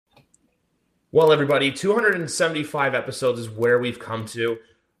Well, everybody, 275 episodes is where we've come to.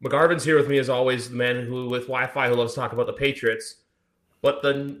 McGarvin's here with me as always, the man who with Wi-Fi who loves to talk about the Patriots. But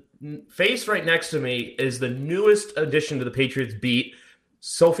the face right next to me is the newest addition to the Patriots beat,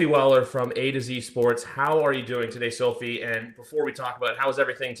 Sophie Weller from A to Z Sports. How are you doing today, Sophie? And before we talk about how's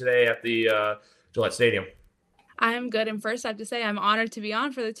everything today at the Gillette Stadium? I'm good. And first, I have to say I'm honored to be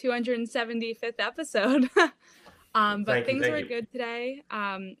on for the 275th episode. But Thank you, things thank were you. good today.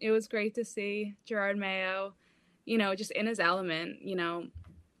 It was great to see Gerard Mayo, just in his element.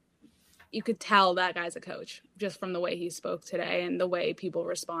 You could tell that guy's a coach just from the way he spoke today and the way people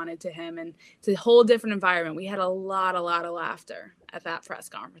responded to him. And it's a whole different environment. We had a lot of laughter at that press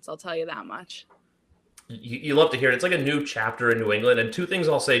conference. I'll tell you that much. You love to hear it. It's like a new chapter in New England. And two things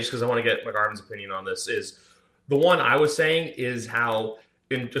I'll say, just because I want to get McGarvin's opinion on this, is the one I was saying is how,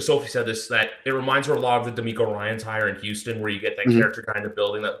 and Sophie said this, that it reminds her a lot of the D'Amico Ryans hire in Houston, where you get that Hmm. character kind of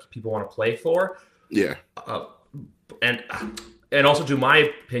building that people want to play for. Yeah. Uh, and and also, to my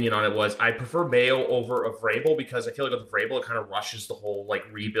opinion on it was, I prefer Mayo over a Vrabel because I feel like with Vrabel, it kind of rushes the whole like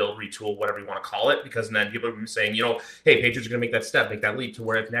rebuild, retool, whatever you want to call it. Because then people are saying, hey, Patriots are going to make that step, make that leap to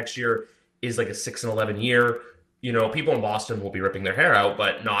where if next year is like a 6-11 year, people in Boston will be ripping their hair out,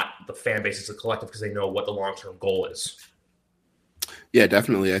 but not the fan base as a collective because they know what the long term goal is. Yeah,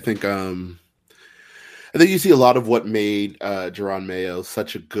 definitely. I think you see a lot of what made Jerron Mayo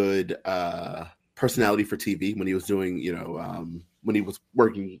such a good personality for TV when he was doing, when he was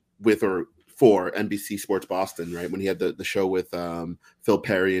working with or for NBC Sports Boston, right? When he had the show with Phil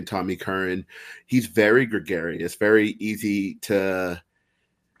Perry and Tommy Curran. He's very gregarious, very easy to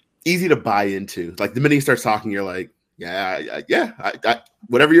buy into. Like the minute he starts talking, you're like,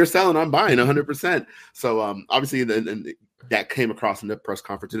 whatever you're selling, I'm buying 100%. So obviously, and that came across in the press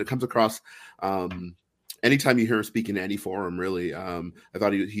conference, and it comes across anytime you hear him speak in any forum. Really, I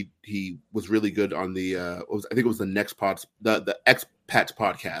thought he was really good on the. I think it was the next pod, the Expats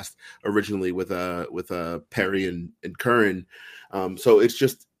podcast originally with Perry and Curran. So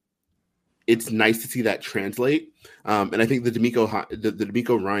it's nice to see that translate. And I think the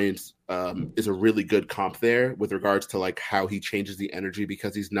D'Amico Ryans is a really good comp there with regards to like how he changes the energy,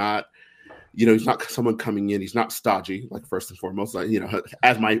 because he's not someone coming in. He's not stodgy, like first and foremost,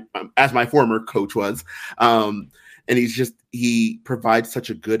 as my former coach was. And he provides such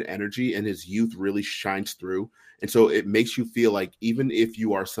a good energy, and his youth really shines through. And so it makes you feel like even if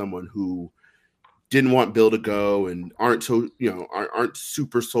you are someone who didn't want Bill to go and aren't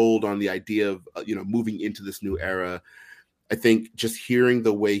super sold on the idea of moving into this new era, I think just hearing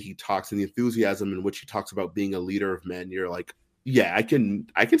the way he talks and the enthusiasm in which he talks about being a leader of men, you're like, yeah, I can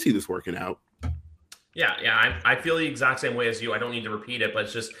see this working out. Yeah. I feel the exact same way as you. I don't need to repeat it, but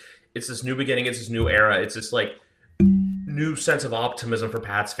it's this new beginning. It's this new era. It's this like new sense of optimism for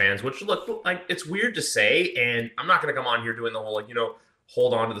Pats fans, which look like it's weird to say. And I'm not going to come on here doing the whole,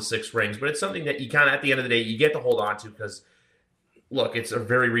 hold on to the 6 rings, but it's something that you kind of, at the end of the day, you get to hold on to because look, it's a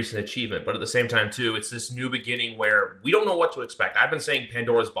very recent achievement, but at the same time too, it's this new beginning where we don't know what to expect. I've been saying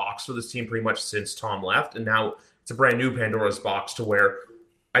Pandora's box for this team pretty much since Tom left. And now it's a brand new Pandora's box to where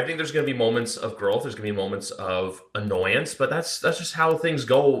I think there's going to be moments of growth. There's going to be moments of annoyance, but that's just how things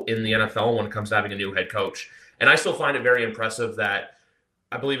go in the NFL when it comes to having a new head coach. And I still find it very impressive that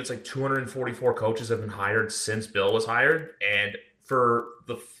I believe it's like 244 coaches have been hired since Bill was hired. And for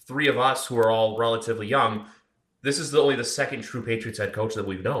the three of us who are all relatively young, this is only the second true Patriots head coach that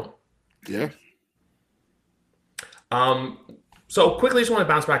we've known. Yeah. So quickly, just want to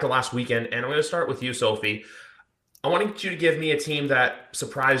bounce back to last weekend, and I'm going to start with you, Sophie. I want you to give me a team that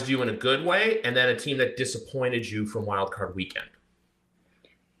surprised you in a good way, and then a team that disappointed you from Wild Card Weekend.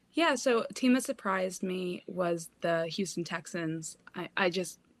 Yeah, so a team that surprised me was the Houston Texans. I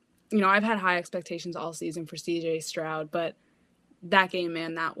just, I've had high expectations all season for CJ Stroud, but that game,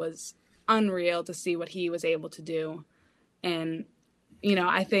 man, that was unreal to see what he was able to do. And,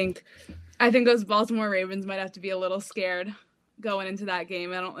 I think those Baltimore Ravens might have to be a little scared going into that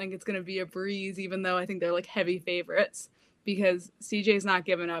game. I don't think it's going to be a breeze, even though I think they're like heavy favorites, because CJ's not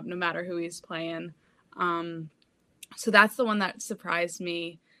giving up no matter who he's playing. So that's the one that surprised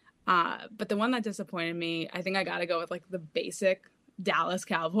me. But the one that disappointed me, I think I got to go with like the basic Dallas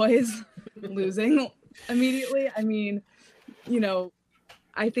Cowboys losing immediately. I mean,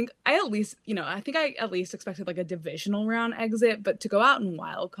 I think I at least expected like a divisional round exit, but to go out in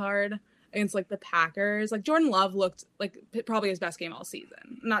wild card against like the Packers, like Jordan Love looked like probably his best game all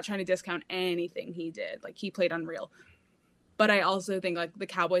season. I'm not trying to discount anything he did. Like he played unreal. But I also think like the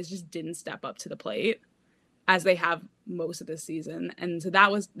Cowboys just didn't step up to the plate as they have most of this season. And so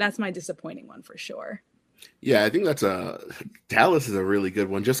that's my disappointing one for sure. Yeah, I think Dallas is a really good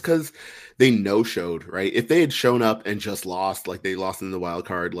one just because they no-showed, right? If they had shown up and just lost, like they lost in the wild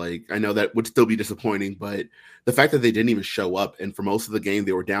card, like I know that would still be disappointing, but the fact that they didn't even show up and for most of the game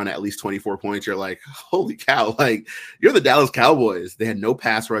they were down at least 24 points, you're like, holy cow, like you're the Dallas Cowboys. They had no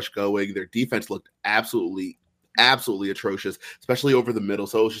pass rush going. Their defense looked absolutely atrocious, especially over the middle.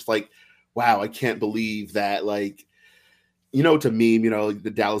 So it was just like, wow, I can't believe that, like, to meme,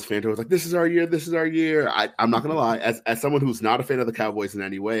 the Dallas fan was like, this is our year. This is our year. I'm not going to lie. As someone who's not a fan of the Cowboys in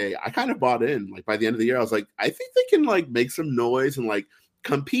any way, I kind of bought in. Like by the end of the year, I was like, I think they can like make some noise and like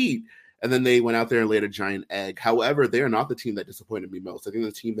compete. And then they went out there and laid a giant egg. However, they are not the team that disappointed me most. I think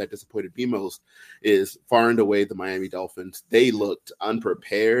the team that disappointed me most is far and away the Miami Dolphins. They looked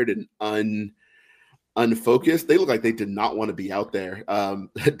unprepared and unfocused. They look like they did not want to be out there.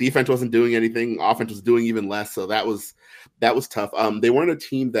 Defense wasn't doing anything. Offense was doing even less. So that was tough. They weren't a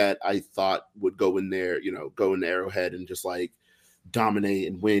team that I thought would go in there, go in Arrowhead and just like dominate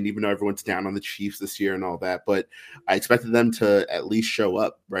and win, even though everyone's down on the Chiefs this year and all that. But I expected them to at least show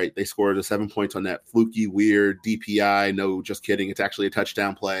up, right? They scored 7 points on that fluky, weird DPI. No, just kidding. It's actually a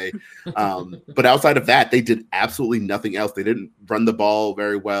touchdown play. But outside of that, they did absolutely nothing else. They didn't run the ball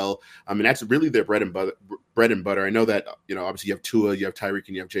very well. I mean, that's really their bread and butter. I know that, obviously you have Tua, you have Tyreek,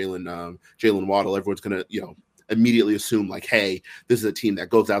 and you have Jalen Waddle. Everyone's going to, immediately assume like, hey, this is a team that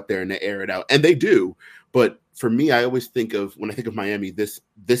goes out there and they air it out. And they do. But for me, I always think of, when I think of Miami this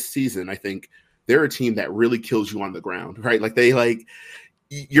season, I think they're a team that really kills you on the ground, right? Like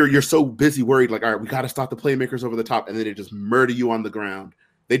you're so busy worried, like, all right, we got to stop the playmakers over the top. And then they just murder you on the ground.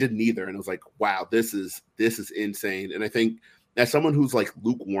 They did neither. And it was like, wow, this is insane. And I think as someone who's like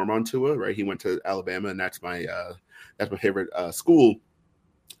lukewarm on Tua, right? He went to Alabama and that's my favorite school.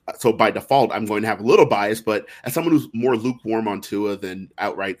 So by default, I'm going to have a little bias, but as someone who's more lukewarm on Tua than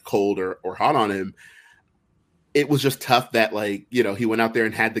outright cold or hot on him, it was just tough that, like, he went out there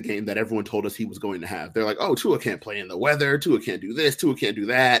and had the game that everyone told us he was going to have. They're like, oh, Tua can't play in the weather. Tua can't do this. Tua can't do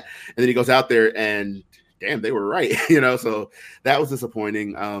that. And then he goes out there and damn, they were right. So that was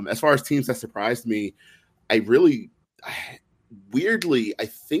disappointing. As far as teams that surprised me, weirdly, I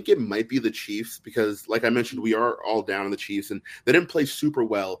think it might be the Chiefs because, like I mentioned, we are all down on the Chiefs and they didn't play super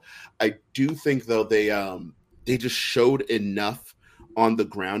well. I do think, though, they just showed enough on the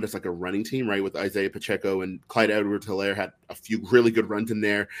ground as like a running team, right? With Isaiah Pacheco and Clyde Edwards-Helaire had a few really good runs in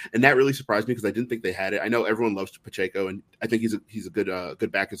there. And that really surprised me because I didn't think they had it. I know everyone loves Pacheco and I think he's a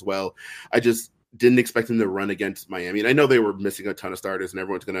good back as well. I just didn't expect him to run against Miami. And I know they were missing a ton of starters and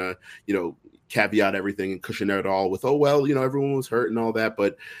everyone's going to, caveat everything and cushion it all with, oh, well, everyone was hurt and all that.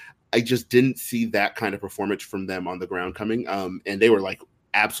 But I just didn't see that kind of performance from them on the ground coming. And they were like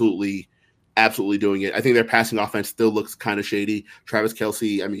absolutely doing it. I think their passing offense still looks kind of shady. Travis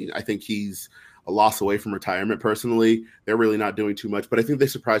Kelce, I mean, I think he's a loss away from retirement personally. They're really not doing too much. But I think they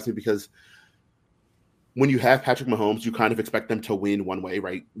surprised me because when you have Patrick Mahomes, you kind of expect them to win one way,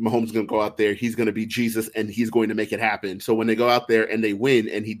 right? Mahomes is going to go out there. He's going to be Jesus, and he's going to make it happen. So when they go out there and they win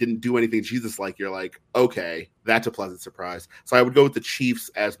and he didn't do anything Jesus-like, you're like, okay, that's a pleasant surprise. So I would go with the Chiefs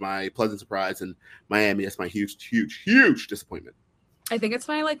as my pleasant surprise and Miami as my huge, huge, huge disappointment. I think it's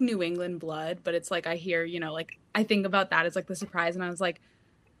my, like, New England blood, but it's like I hear, like, I think about that as, like, the surprise, and I was like,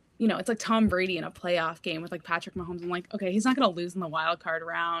 it's like Tom Brady in a playoff game with like Patrick Mahomes. I'm like, okay, he's not going to lose in the wild card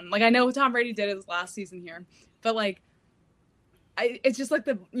round. Like, I know what Tom Brady did his last season here, but like, it's just like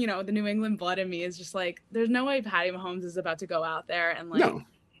the New England blood in me is just like, there's no way Patty Mahomes is about to go out there and like, no.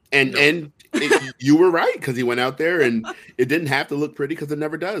 And you were right because he went out there and it didn't have to look pretty because it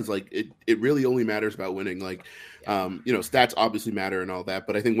never does. Like it really only matters about winning. Like, stats obviously matter and all that,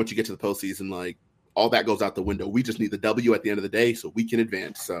 but I think once you get to the postseason, like, all that goes out the window. We just need the W at the end of the day so we can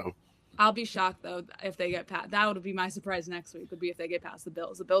advance. So I'll be shocked though if they get past. That would be my surprise next week. Would be if they get past the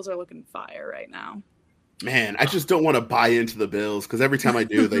Bills. The Bills are looking fire right now. Man, I just don't want to buy into the Bills because every time I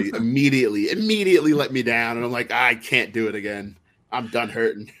do, they immediately let me down, and I'm like, I can't do it again. I'm done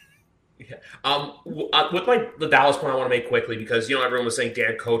hurting. Yeah. With the Dallas point, I want to make quickly because everyone was saying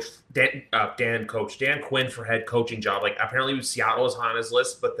Dan Quinn for head coaching job. Like apparently Seattle was high on his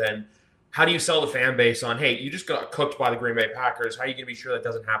list, but then. How do you sell the fan base on, hey, you just got cooked by the Green Bay Packers. How are you going to be sure that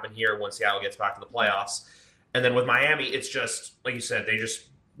doesn't happen here when Seattle gets back to the playoffs? And then with Miami, it's just, like you said, they just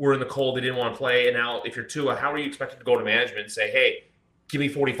were in the cold. They didn't want to play. And now if you're Tua, how are you expected to go to management and say, hey, give me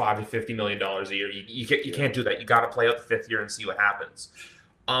 $45 to $50 million a year? You can't do that. You got to play out the fifth year and see what happens.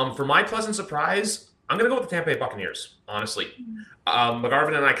 For my pleasant surprise, I'm going to go with the Tampa Bay Buccaneers, honestly.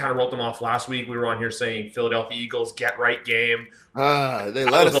 McGarvin and I kind of wrote them off last week. We were on here saying Philadelphia Eagles get right game. They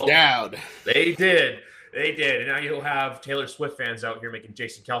let us down. They did. And now you'll have Taylor Swift fans out here making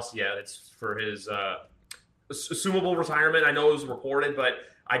Jason Kelce edits for his assumable retirement. I know it was reported, but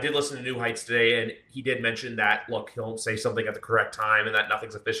I did listen to New Heights today, and he did mention that, look, he'll say something at the correct time and that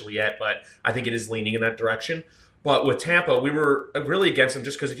nothing's official yet, but I think it is leaning in that direction. But with Tampa, we were really against them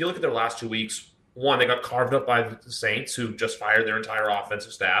just because if you look at their last 2 weeks, one, they got carved up by the Saints, who just fired their entire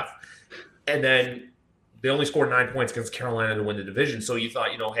offensive staff. And then they only scored 9 points against Carolina to win the division. So you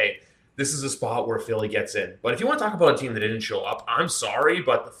thought, hey, this is a spot where Philly gets in. But if you want to talk about a team that didn't show up, I'm sorry,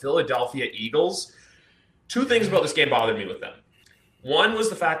 but the Philadelphia Eagles, 2 things about this game bothered me with them. One was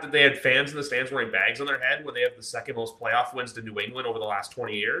the fact that they had fans in the stands wearing bags on their head when they have the second most playoff wins to New England over the last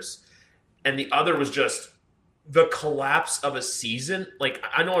 20 years. And the other was just the collapse of a season. Like,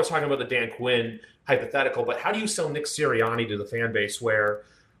 I know I was talking about the Dan Quinn hypothetical, but how do you sell Nick Sirianni to the fan base where,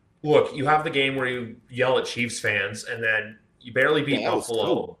 look, you have the game where you yell at Chiefs fans and then you barely beat Buffalo.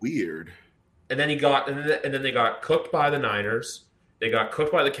 So weird. And then they got cooked by the Niners. They got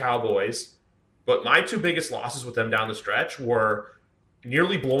cooked by the Cowboys. But my 2 biggest losses with them down the stretch were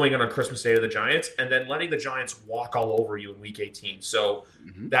nearly blowing on Christmas Day to the Giants and then letting the Giants walk all over you in Week 18. So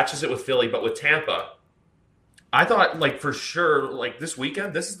that's just it with Philly. But with Tampa, I thought, for sure, this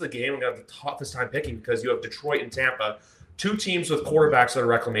weekend, this is the game I'm going to have the toughest time picking because you have Detroit and Tampa, 2 teams with quarterbacks that are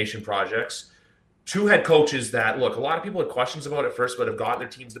reclamation projects, 2 head coaches that, look, a lot of people had questions about at first but have gotten their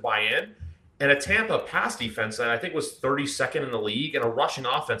teams to buy in, and a Tampa pass defense that I think was 32nd in the league and a rushing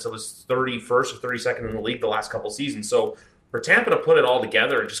offense that was 31st or 32nd in the league the last couple seasons. So for Tampa to put it all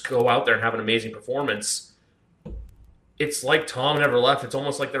together and just go out there and have an amazing performance, it's like Tom never left. It's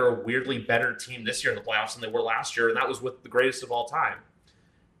almost like they're a weirdly better team this year in the playoffs than they were last year, and that was with the greatest of all time.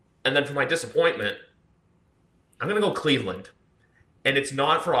 And then for my disappointment, I'm going to go Cleveland. And it's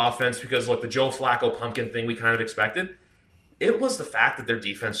not for offense because, look, the Joe Flacco pumpkin thing we kind of expected. It was the fact that their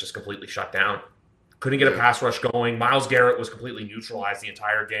defense just completely shut down. Couldn't get a pass rush going. Myles Garrett was completely neutralized the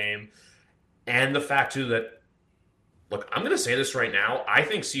entire game. And the fact, too, that, look, I'm going to say this right now. I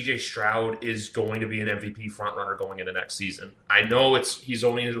think C.J. Stroud is going to be an MVP frontrunner going into next season. I know he's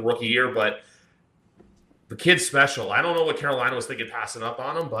only in his rookie year, but the kid's special. I don't know what Carolina was thinking passing up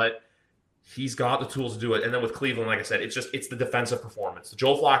on him, but he's got the tools to do it. And then with Cleveland, like I said, it's the defensive performance.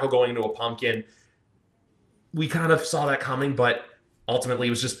 Joe Flacco going into a pumpkin, we kind of saw that coming, but ultimately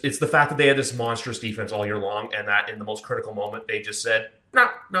it's the fact that they had this monstrous defense all year long and that in the most critical moment, they just said,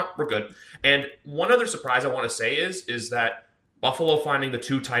 no, we're good. And one other surprise I want to say is that Buffalo finding the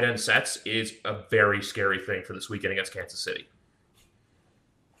 2 tight end sets is a very scary thing for this weekend against Kansas City.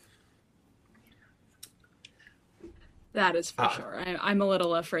 That is for sure. I'm a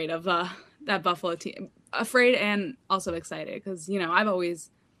little afraid of that Buffalo team. Afraid and also excited because, I've always,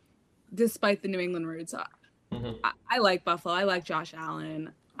 despite the New England roots, I like Buffalo. I like Josh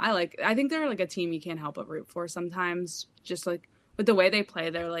Allen. I think they're a team you can't help but root for sometimes. Just with the way they play,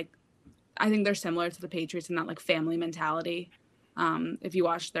 I think they're similar to the Patriots in that family mentality. If you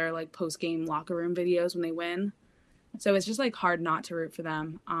watch their post-game locker room videos when they win. So it's just hard not to root for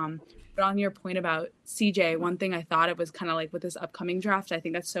them. But on your point about CJ, one thing I thought it was kind of with this upcoming draft, I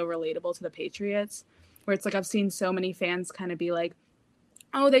think that's so relatable to the Patriots, where it's I've seen so many fans kind of be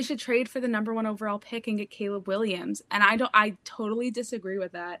oh, they should trade for the number 1 overall pick and get Caleb Williams. And I totally disagree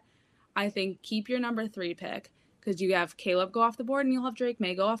with that. I think keep your number 3 pick because you have Caleb go off the board and you'll have Drake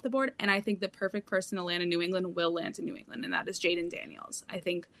May go off the board. And I think the perfect person to land in New England will land in New England, and that is Jaden Daniels. I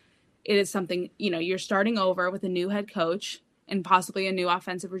think it is something, you're starting over with a new head coach and possibly a new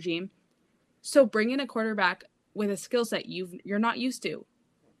offensive regime. So bring in a quarterback with a skill set you're not used to,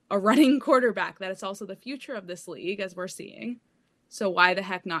 a running quarterback that is also the future of this league, as we're seeing. So why the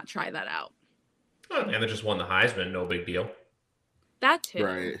heck not try that out? And they just won the Heisman, no big deal. That too,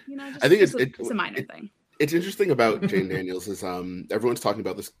 right? I think it's a minor thing. It's interesting about Jane Daniels is everyone's talking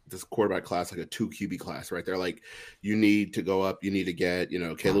about this quarterback class like a 2 QB class, right? They're like, you need to go up, you need to get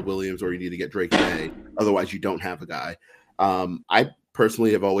Caleb Williams, or you need to get Drake May, otherwise you don't have a guy. I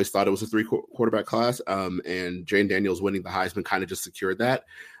personally have always thought it was a 3 quarterback class, and Jane Daniels winning the Heisman kind of just secured that.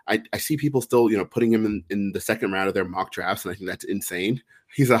 I see people still putting him in the second round of their mock drafts, and I think that's insane.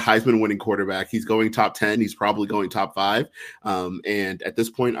 He's a Heisman winning quarterback. He's going top 10. He's probably going top 5. And at this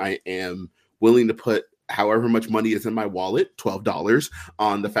point, I am willing to put however much money is in my wallet, $12,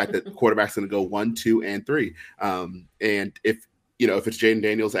 on the fact that the quarterback's going to go 1, 2, and 3. And if it's Jaden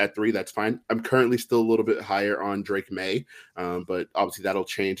Daniels at 3, that's fine. I'm currently still a little bit higher on Drake May, but obviously that'll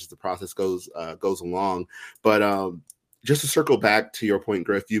change as the process goes along. But just to circle back to your point,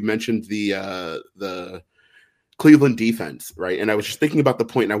 Griff, you mentioned the Cleveland defense, right? And I was just thinking about the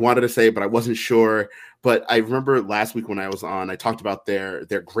point, and I wanted to say, but I wasn't sure. But I remember last week when I was on, I talked about their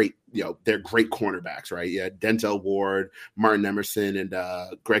great cornerbacks, right? Yeah, Denzel Ward, Martin Emerson, and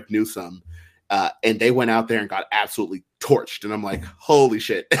Greg Newsome. And they went out there and got absolutely torched. And I'm like, holy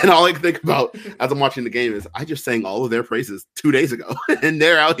shit. And all I can think about as I'm watching the game is I just sang all of their praises 2 days ago. And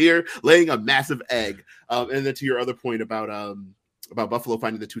they're out here laying a massive egg. And then to your other point about Buffalo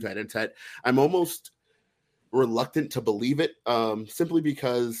finding the 2 tight end set, I'm almost reluctant to believe it, simply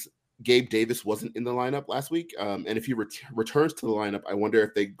because Gabe Davis wasn't in the lineup last week. And if he returns to the lineup, I wonder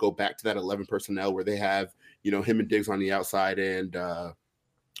if they go back to that 11 personnel where they have, him and Diggs on the outside and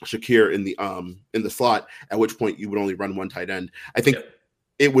Shakir in the slot, at which point you would only run 1 tight end. I think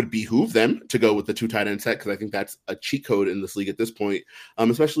it would behoove them to go with the 2 tight end set, because I think that's a cheat code in this league at this point,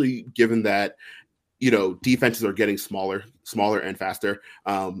 especially given that, defenses are getting smaller and faster.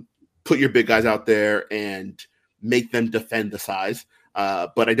 Put your big guys out there and make them defend the size.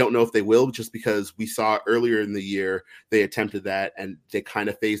 But I don't know if they will, just because we saw earlier in the year they attempted that and they kind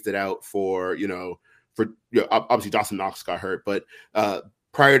of phased it out for obviously Dawson Knox got hurt, but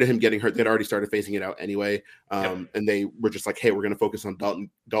prior to him getting hurt, they'd already started phasing it out anyway. And they were just like, hey, we're going to focus on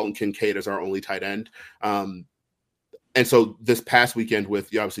Dalton Kincaid as our only tight end. And so this past weekend with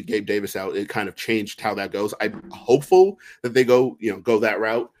obviously Gabe Davis out, it kind of changed how that goes. I'm hopeful that they go that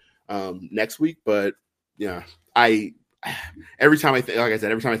route next week. But yeah, every time I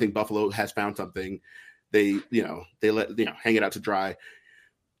think Buffalo has found something, they let hang it out to dry.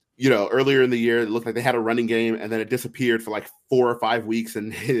 Earlier in the year, it looked like they had a running game, and then it disappeared for like 4 or 5 weeks,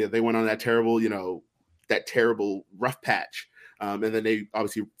 and they went on that terrible rough patch. And then they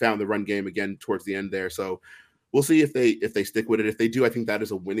obviously found the run game again towards the end there. So we'll see if they stick with it. If they do, I think that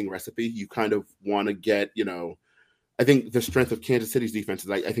is a winning recipe. You kind of want to get, I think the strength of Kansas City's defense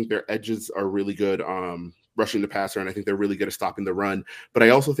is I think their edges are really good rushing the passer, and I think they're really good at stopping the run. But I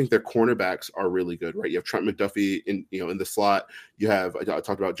also think their cornerbacks are really good, right? You have Trent McDuffie in the slot. You have I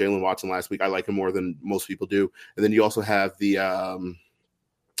talked about Jalen Watson last week. I like him more than most people do. And then you also have the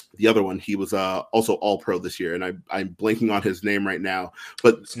other one. He was also All-Pro this year, and I'm blanking on his name right now.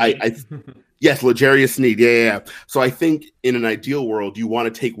 But yes, L'Jarius Sneed. Yeah. So I think in an ideal world, you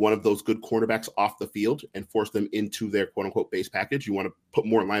want to take one of those good cornerbacks off the field and force them into their quote-unquote base package. You want to put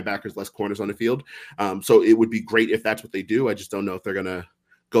more linebackers, less corners on the field. So it would be great if that's what they do. I just don't know if they're going to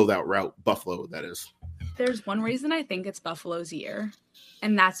go that route. Buffalo, that is. There's one reason I think it's Buffalo's year,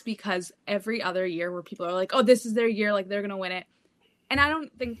 and that's because every other year where people are like, oh, this is their year, like they're going to win it. And I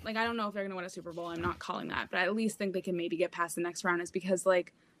don't know if they're going to win a Super Bowl. I'm not calling that, but I at least think they can maybe get past the next round, is because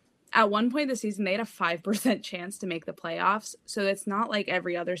at one point this season, they had a 5% chance to make the playoffs. So it's not like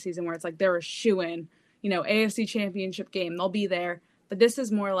every other season where it's like they're a shoo-in, AFC championship game, they'll be there. But this is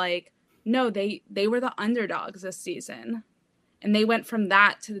more like, no, they were the underdogs this season. And they went from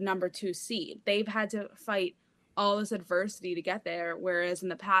that to the number 2 seed. They've had to fight all this adversity to get there. Whereas in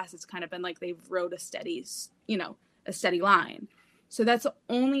the past, it's kind of been like they've rode a steady line. So that's the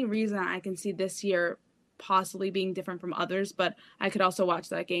only reason I can see this year possibly being different from others, but I could also watch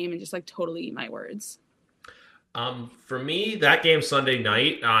that game and just totally eat my words. For me, that game Sunday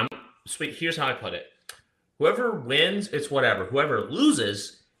night, here's how I put it. Whoever wins, it's whatever. Whoever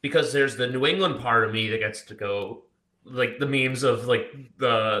loses, because there's the New England part of me that gets to go, like the memes of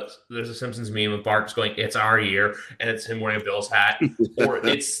there's a Simpsons meme of Bart just going, it's our year, and it's him wearing a Bills hat. Or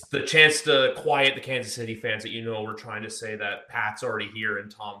it's the chance to quiet the Kansas City fans that we're trying to say that Pat's already here and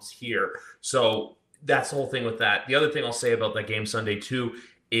Tom's here. So that's the whole thing with that. The other thing I'll say about that game Sunday too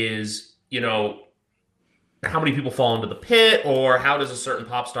is, how many people fall into the pit, or how does a certain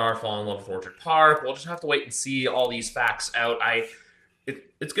pop star fall in love with Orchard Park? We'll just have to wait and see all these facts out.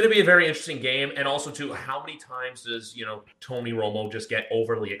 It's going to be a very interesting game. And also too, how many times does, Tony Romo just get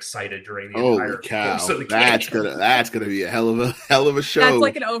overly excited during the entire course of the game? That's gonna be a hell of a show. That's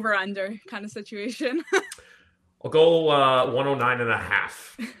like an over-under kind of situation. I'll go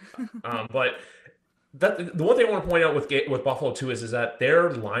 109.5. But the one thing I want to point out with Buffalo too is that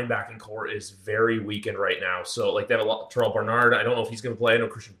their linebacking core is very weakened right now. So they have a lot. Terrell Bernard, I don't know if he's going to play. I know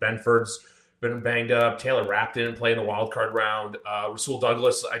Christian Benford's been banged up. Taylor Rapp didn't play in the wild card round. Rasul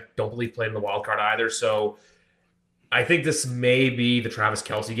Douglas, I don't believe played in the wild card either. So I think this may be the Travis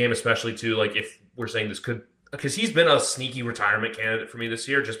Kelce game, especially too. If we're saying this could, because he's been a sneaky retirement candidate for me this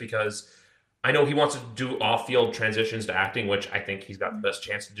year, just because I know he wants to do off-field transitions to acting, which I think he's got the best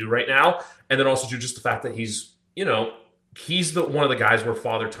chance to do right now. And then also just the fact that he's one of the guys where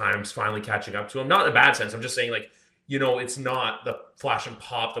Father Time's finally catching up to him. Not in a bad sense. I'm just saying it's not the flash and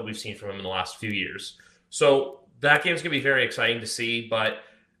pop that we've seen from him in the last few years. So that game's going to be very exciting to see. But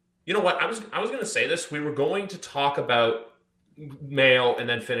you know what? I was going to say this. We were going to talk about Mayo and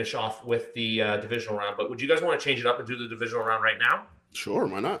then finish off with the divisional round. But would you guys want to change it up and do the divisional round right now? Sure,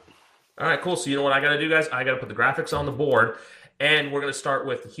 why not? All right, cool. So you know what I got to do, guys? I got to put the graphics on the board. And we're going to start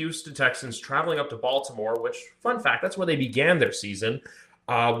with the Houston Texans traveling up to Baltimore, which, fun fact, that's where they began their season,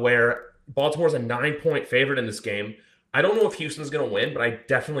 where Baltimore's a 9-point favorite in this game. I don't know if Houston's going to win, but I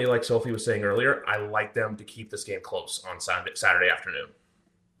definitely, like Sophie was saying earlier, I like them to keep this game close on Saturday afternoon.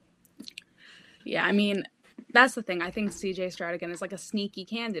 Yeah, I mean, that's the thing. I think CJ Stroud again is like a sneaky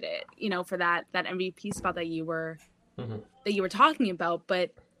candidate, for that MVP spot that you were talking about.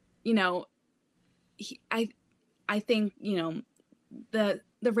 But I think the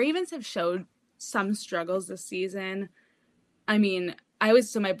Ravens have showed some struggles this season. I mean,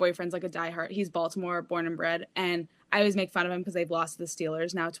 my boyfriend's like a diehard. He's Baltimore born and bred, and I always make fun of him because they've lost to the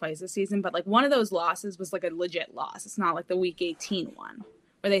Steelers now twice this season. But like one of those losses was like a legit loss. It's not like the Week 18 one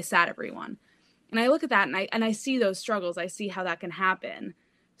where they sat everyone. And I look at that and I see those struggles. I see how that can happen.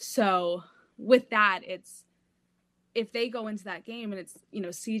 So with that, it's if they go into that game and it's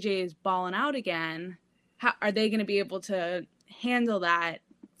CJ is balling out again, how are they going to be able to handle that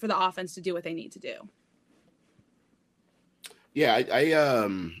for the offense to do what they need to do? Yeah,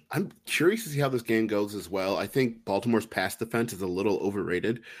 I'm curious to see how this game goes as well. I think Baltimore's pass defense is a little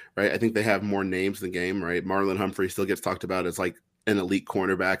overrated, right? I think they have more names in the game, right? Marlon Humphrey still gets talked about as like an elite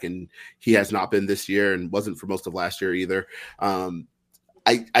cornerback, and he has not been this year and wasn't for most of last year either.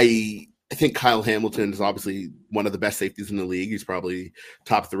 I think Kyle Hamilton is obviously one of the best safeties in the league. He's probably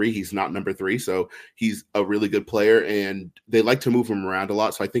top 3. He's not number 3. So he's a really good player, and they like to move him around a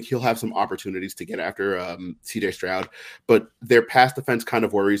lot. So I think he'll have some opportunities to get after CJ Stroud. But their pass defense kind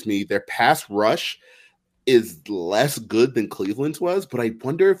of worries me. Their pass rush is less good than Cleveland's was, but I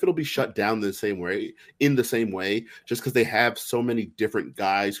wonder if it'll be shut down in the same way, just because they have so many different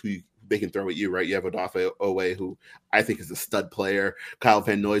guys who they can throw at you, right? You have Odafe Owe, who I think is a stud player. Kyle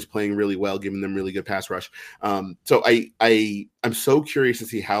Van Noy's playing really well, giving them really good pass rush. So I'm so curious to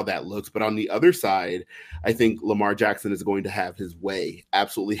see how that looks. But on the other side, I think Lamar Jackson is going to have his way,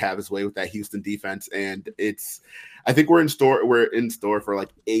 absolutely have his way with that Houston defense. And I think we're in store for like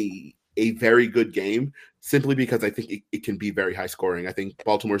a very good game, simply because I think it can be very high scoring. I think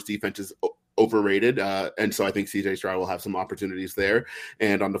Baltimore's defense is overrated, and so I think CJ Stroud will have some opportunities there.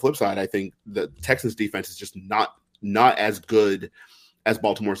 And on the flip side, I think the Texans defense is just not as good as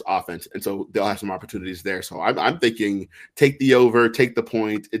Baltimore's offense, and so they'll have some opportunities there. So I'm thinking take the over, take the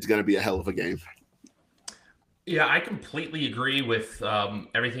point. It's going to be a hell of a game. Yeah, I completely agree with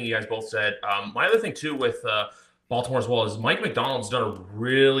everything you guys both said. My other thing too with Baltimore as well is Mike McDonald's done a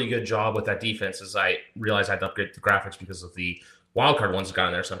really good job with that defense. As I realized I had to upgrade the graphics because of the wildcard ones that got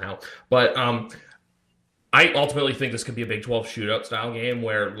in there somehow. But I ultimately think this could be a Big 12 shootout style game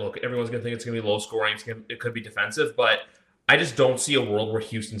where, look, everyone's going to think it's going to be low scoring. It could be defensive, but I just don't see a world where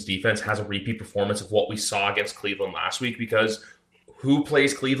Houston's defense has a repeat performance of what we saw against Cleveland last week, because who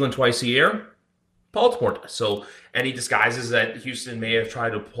plays Cleveland twice a year? Baltimore does. So any disguises that Houston may have tried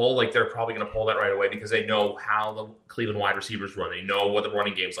to pull, like they're probably going to pull that right away because they know how the Cleveland wide receivers run. They know what the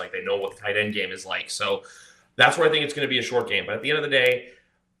running game's like. They know what the tight end game is like. So that's where I think it's going to be a short game. But at the end of the day,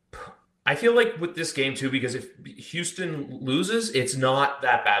 I feel like with this game too, because if Houston loses, it's not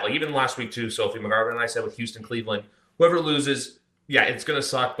that bad. Like even last week too, Sophie McGarvin and I said with Houston, Cleveland, whoever loses, yeah, it's going to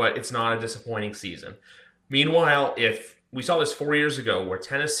suck, but it's not a disappointing season. Meanwhile, if we saw this 4 years ago where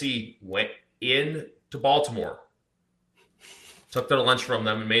Tennessee went in to Baltimore, took their lunch from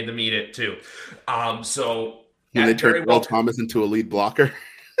them and made them eat it too. So when they turned Will Thomas into a lead blocker.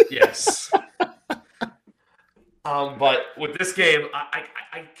 Yes. But with this game, I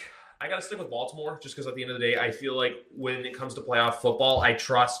got to stick with Baltimore just because at the end of the day, I feel like when it comes to playoff football, I'm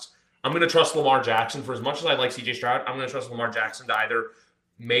going to trust Lamar Jackson. For as much as I like CJ Stroud, I'm going to trust Lamar Jackson to either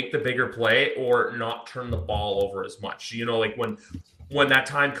make the bigger play or not turn the ball over as much. Like when that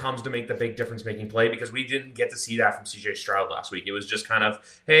time comes to make the big difference-making play, because we didn't get to see that from CJ Stroud last week. It was just kind of,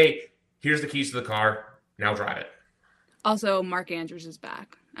 hey, here's the keys to the car, now drive it. Also, Mark Andrews is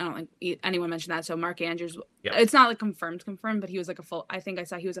back. I don't think anyone mentioned that. So Mark Andrews, It's not like confirmed, but he was like I think I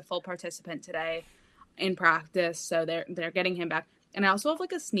saw he was a full participant today in practice. So they're getting him back. And I also have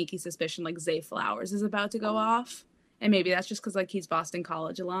like a sneaky suspicion like Zay Flowers is about to go off. And maybe that's just because like he's Boston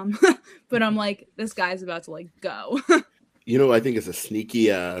College alum. But I'm like, this guy's about to like go. I think it's a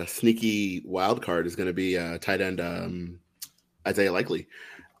sneaky wild card is going to be tight end Isaiah Likely.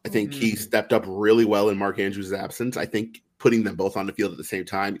 I think he stepped up really well in Mark Andrews' absence. I think putting them both on the field at the same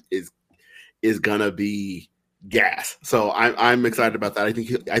time is gonna be gas. So I'm excited about that. I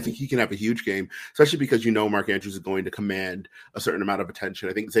think he can have a huge game, especially because Mark Andrews is going to command a certain amount of attention.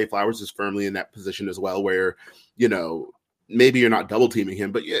 I think Zay Flowers is firmly in that position as well, where maybe you're not double teaming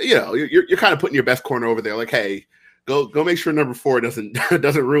him, but you're kind of putting your best corner over there, like, hey, Go make sure number 4 doesn't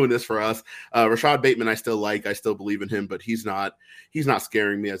ruin this for us. Rashad Bateman, I still believe in him, but he's not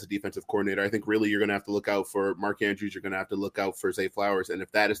scaring me as a defensive coordinator. I think really you're going to have to look out for Mark Andrews. You're going to have to look out for Zay Flowers, and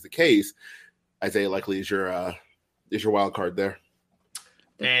if that is the case, Isaiah likely is your wild card there.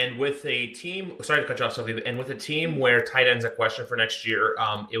 And with a team, sorry to cut you off, Sophie, and with a team where tight end's a question for next year,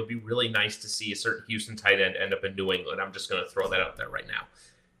 it would be really nice to see a certain Houston tight end end up in New England. I'm just going to throw that out there right now.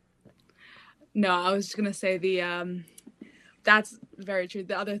 No, I was just going to say that's very true.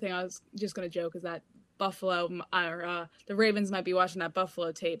 The other thing I was just going to joke is that Buffalo or the Ravens might be watching that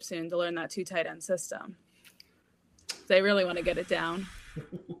Buffalo tape soon to learn that 2 tight end system. They really want to get it down.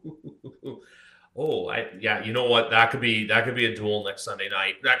 You know what? That could be a duel next Sunday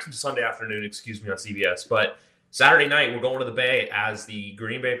afternoon, on CBS. But Saturday night, we're going to the Bay as the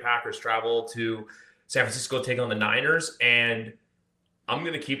Green Bay Packers travel to San Francisco to take on the Niners. And I'm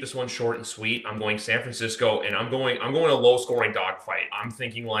going to keep this one short and sweet. I'm going San Francisco, and I'm going a low scoring dogfight. I'm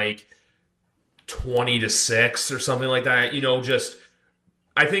thinking like 20-6 or something like that.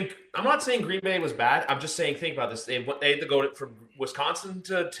 I'm not saying Green Bay was bad. I'm just saying, think about this. They had to go from Wisconsin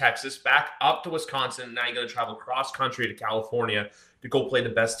to Texas, back up to Wisconsin. Now you're going to travel cross country to California to go play the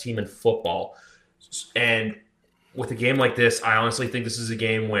best team in football. And with a game like this, I honestly think this is a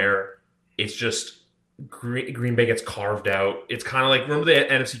game where it's just Green Bay gets carved out. It's kind of like, remember the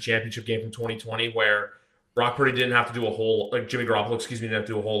NFC Championship game from 2020 where Brock Purdy didn't have to do Jimmy Garoppolo, didn't have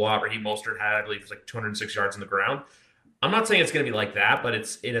to do a whole lot. Raheem Mostert had, I believe, it was like 206 yards in the ground. I'm not saying it's going to be like that, but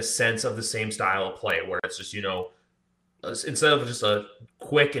it's in a sense of the same style of play where it's just, instead of just a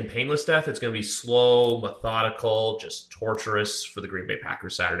quick and painless death, it's going to be slow, methodical, just torturous for the Green Bay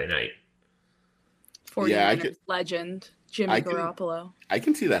Packers Saturday night. 49ers legend, Jimmy Garoppolo. I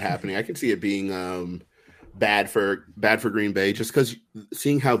can see that happening. I can see it being bad for Green Bay just because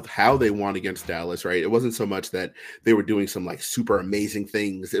seeing how they won against Dallas, right? It wasn't so much that they were doing some like super amazing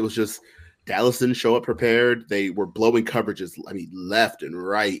things. It was just Dallas didn't show up prepared. They were blowing coverages, left and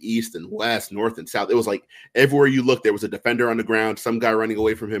right, east and west, north and south. It was like everywhere you looked, there was a defender on the ground, some guy running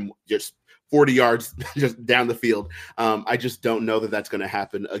away from him just 40 yards just down the field. I just don't know that that's going to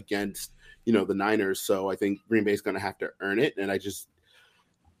happen against, the Niners. So I think Green Bay is going to have to earn it. And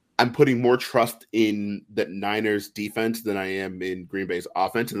I'm putting more trust in the Niners defense than I am in Green Bay's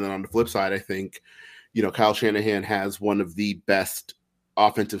offense. And then on the flip side, I think, Kyle Shanahan has one of the best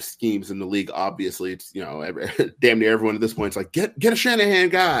offensive schemes in the league. Obviously, it's damn near everyone at this point is like get a Shanahan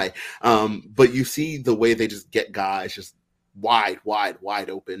guy, but you see the way they just get guys just wide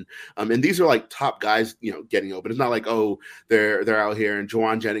open, and these are like top guys getting open. It's not like they're out here and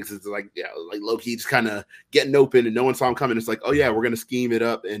Juwan Jennings is like low-key just kind of getting open and no one saw him coming. It's like, oh yeah, we're gonna scheme it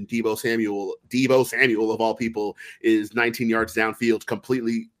up, and Deebo Samuel of all people is 19 yards downfield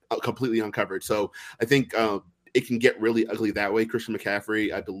completely uncovered. So I think it can get really ugly that way. Christian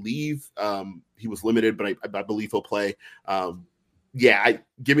McCaffrey, I believe he was limited, but I believe he'll play.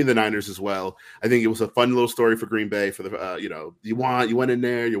 Give me the Niners as well. I think it was a fun little story for Green Bay for the, you went in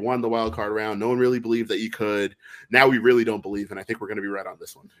there, you won the wild card round. No one really believed that you could. Now we really don't believe, and I think we're going to be right on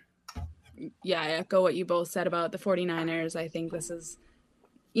this one. Yeah, I echo what you both said about the 49ers. I think this is,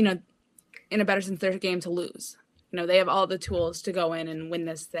 in a better sense, their game to lose. They have all the tools to go in and win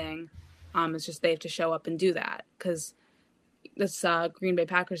this thing. It's just they have to show up and do that because this Green Bay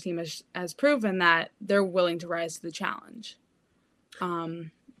Packers team has proven that they're willing to rise to the challenge.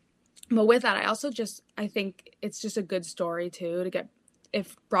 But with that, I think it's just a good story too to get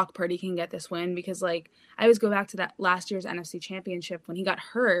if Brock Purdy can get this win because I always go back to that last year's NFC Championship when he got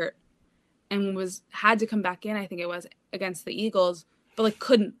hurt and had to come back in. I think it was against the Eagles, but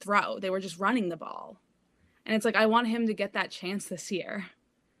couldn't throw. They were just running the ball, and it's I want him to get that chance this year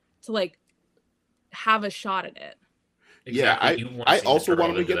to have a shot at it. Exactly. Yeah, I also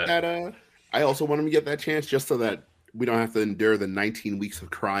want him to get that. I also want him to get that chance just so that we don't have to endure the 19 weeks of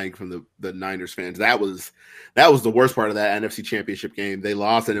crying from the Niners fans. That was the worst part of that NFC Championship game. They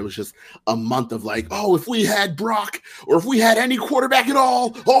lost, and it was just a month of if we had Brock or if we had any quarterback at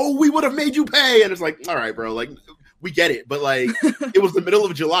all, we would have made you pay. And it's all right, bro, we get it, but it was the middle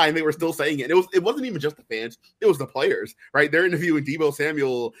of July and they were still saying it. It wasn't even just the fans; it was the players, right? They're interviewing Deebo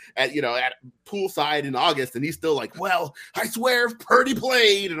Samuel at poolside in August, and he's still well, I swear if Purdy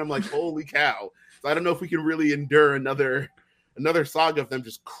played, and I'm holy cow. So I don't know if we can really endure another saga of them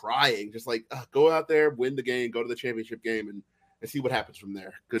just crying, just go out there, win the game, go to the championship game, and see what happens from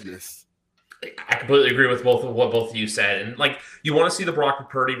there. Goodness. I completely agree with what both of you said, and you want to see the Brock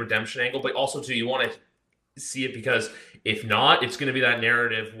Purdy redemption angle, but also too you want to see it because if not, it's going to be that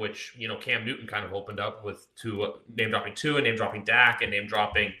narrative which Cam Newton kind of opened up with name dropping two and name dropping Dak and name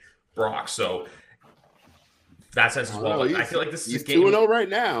dropping Brock. So that sense as well. But I feel like this is he's a game. 2-0 right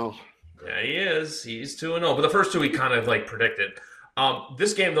now. Yeah, he is. He's 2-0. But the first two we kind of like predicted.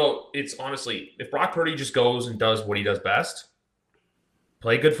 This game, though, it's honestly, if Brock Purdy just goes and does what he does best,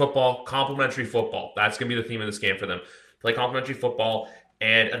 play good football, complimentary football. That's going to be the theme of this game for them. Play complimentary football.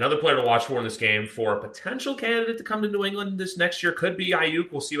 And another player to watch for in this game for a potential candidate to come to New England this next year could be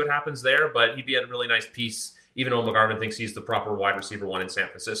Ayuk. We'll see what happens there, but he'd be a really nice piece, even though McGarvin thinks he's the proper wide receiver one in San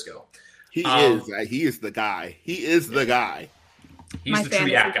Francisco. He is. He is the guy. He is the guy. He's My the true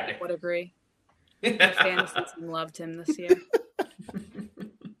yak guy. Would agree. My fantasy team loved him this year.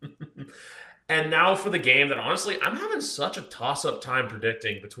 And now for the game that, honestly, I'm having such a toss-up time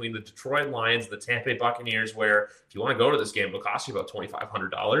predicting between the Detroit Lions and the Tampa Bay Buccaneers, where if you want to go to this game, it'll cost you about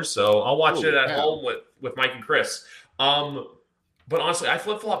 $2,500. So I'll watch it at home with Mike and Chris. But honestly, I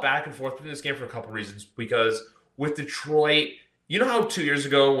flip-flop back and forth between this game for a couple reasons. Because with Detroit, you know how 2 years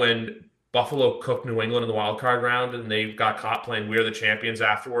ago when Buffalo cooked New England in the wild card round and they got caught playing We're the Champions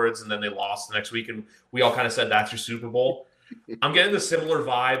afterwards, and then they lost the next week, and we all kind of said that's your Super Bowl? I'm getting the similar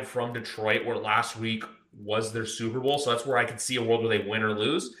vibe from Detroit, where last week was their Super Bowl, so that's where I could see a world where they win or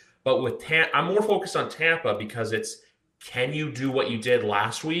lose. But with I'm more focused on Tampa because it's, can you do what you did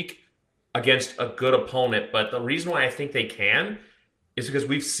last week against a good opponent? But the reason why I think they can is because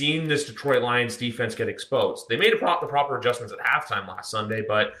we've seen this Detroit Lions defense get exposed. They made the proper adjustments at halftime last Sunday,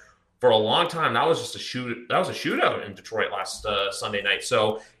 but for a long time that was just a shootout in Detroit last Sunday night.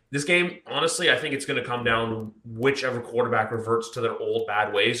 So this game, honestly, I think it's going to come down to whichever quarterback reverts to their old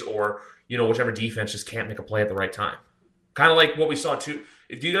bad ways, or, whichever defense just can't make a play at the right time. Kind of like what we saw do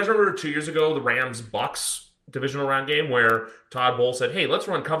you guys remember 2 years ago, the Rams-Bucks divisional round game where Todd Bowles said, hey, let's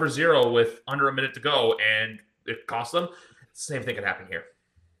run cover zero with under a minute to go, and it cost them? Same thing could happen here.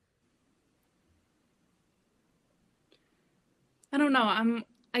 I don't know.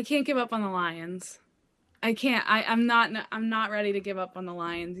 I can't give up on the Lions. I can't. I'm not ready to give up on the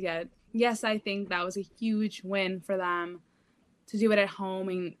Lions yet. Yes, I think that was a huge win for them to do it at home,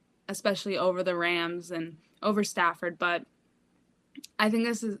 and especially over the Rams and over Stafford. But I think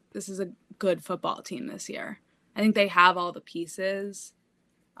this is a good football team this year. I think they have all the pieces.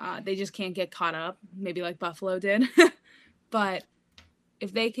 They just can't get caught up, maybe like Buffalo did. But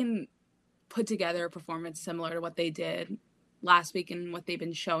if they can put together a performance similar to what they did last week and what they've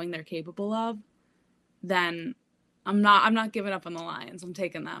been showing they're capable of, then I'm not giving up on the Lions. I'm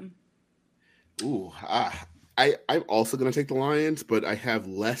taking them. Ooh, I'm also going to take the Lions, but I have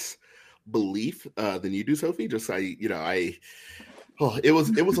less belief than you do, Sophie. It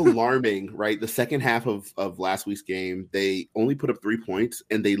was alarming, right? The second half of last week's game, they only put up 3 points,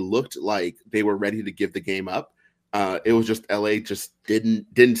 and they looked like they were ready to give the game up. It was just LA just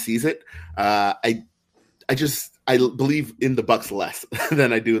didn't seize it. I believe in the Bucks less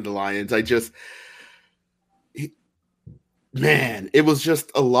than I do in the Lions. Man, it was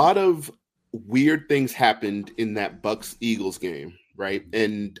just a lot of weird things happened in that Bucks-Eagles game, right?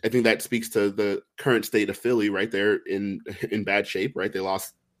 And I think that speaks to the current state of Philly, right? They're in bad shape, right? They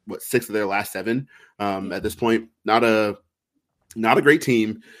lost 6 of their last 7 at this point. Not a great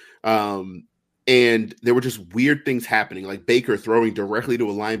team. And there were just weird things happening, like Baker throwing directly to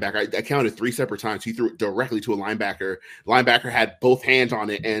a linebacker. I counted 3 separate times. He threw it directly to a linebacker. The linebacker had both hands on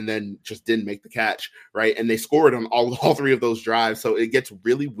it and then just didn't make the catch, right? And they scored on all 3 of those drives. So it gets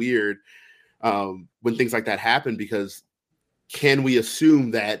really weird when things like that happen, because can we assume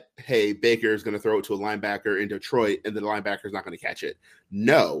that, hey, Baker is going to throw it to a linebacker in Detroit and the linebacker is not going to catch it?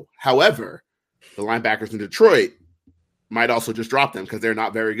 No. However, the linebackers in Detroit might also just drop them because they're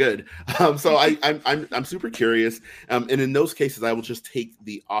not very good. So I'm super curious. And in those cases, I will just take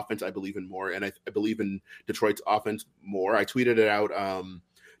the offense I believe in more. And I believe in Detroit's offense more. I tweeted it out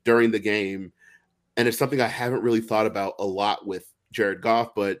during the game. And it's something I haven't really thought about a lot with Jared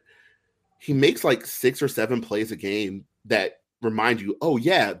Goff, but he makes like 6 or 7 plays a game that remind you, oh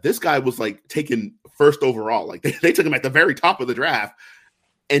yeah, this guy was like taken first overall. Like they took him at the very top of the draft.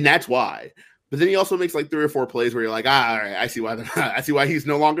 And that's why. But then he also makes like 3 or 4 plays where you're like, all right, I see why he's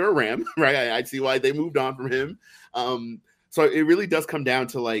no longer a Ram, right? I see why they moved on from him. So it really does come down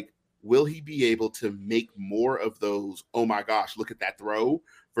to like, will he be able to make more of those, oh my gosh, look at that throw,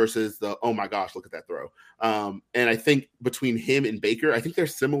 versus the, oh my gosh, look at that throw. And I think between him and Baker, I think they're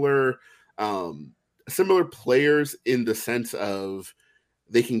similar players in the sense of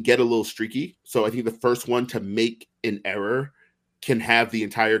they can get a little streaky. So I think the first one to make an error can have the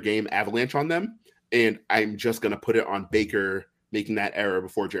entire game avalanche on them. And I'm just going to put it on Baker making that error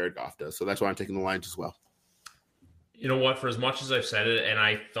before Jared Goff does. So that's why I'm taking the Lions as well. You know what? For as much as I've said it, and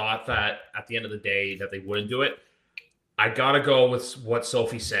I thought that at the end of the day that they wouldn't do it, I gotta go with what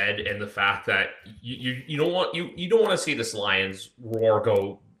Sophie said and the fact that you don't want to see this Lions roar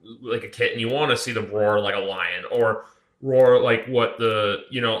go like a kitten. You want to see them roar like a lion or roar like what the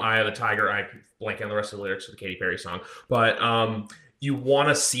Eye of the Tiger. I blank on the rest of the lyrics of the Katy Perry song, but you want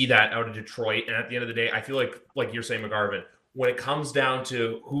to see that out of Detroit. And at the end of the day, I feel like you're saying, McGarvin, when it comes down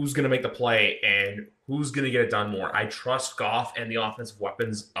to who's going to make the play and who's going to get it done more, I trust Goff and the offensive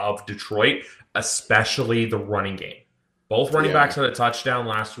weapons of Detroit, especially the running game. Both running backs had a touchdown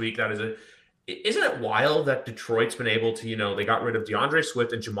last week. Isn't it wild that Detroit's been able to, they got rid of DeAndre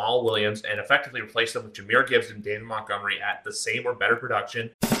Swift and Jamal Williams and effectively replaced them with Jahmyr Gibbs and David Montgomery at the same or better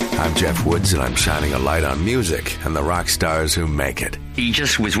production. I'm Jeff Woods, and I'm shining a light on music and the rock stars who make it. He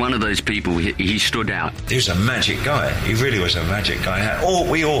just was one of those people, he stood out. He was a magic guy. He really was a magic guy.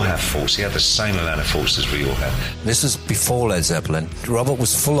 We all have faults. He had the same amount of faults as we all have. This was before Led Zeppelin. Robert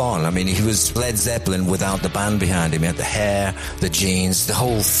was full on. I mean, he was Led Zeppelin without the band behind him. He had the hair, the jeans, the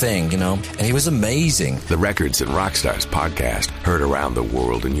whole thing, and he was amazing. The Records and Rockstars podcast, heard around the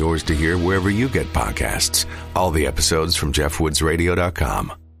world and yours to hear wherever you get podcasts. All the episodes from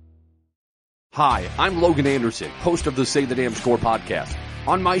jeffwoodsradio.com. Hi, I'm Logan Anderson, host of the Say the Damn Score podcast.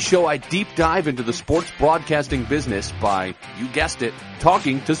 On my show, I deep dive into the sports broadcasting business by, you guessed it,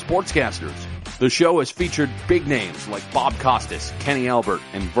 talking to sportscasters. The show has featured big names like Bob Costas, Kenny Albert,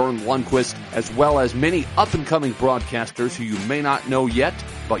 and Vern Lundquist, as well as many up-and-coming broadcasters who you may not know yet,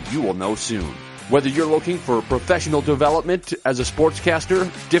 but you will know soon. Whether you're looking for professional development as a sportscaster,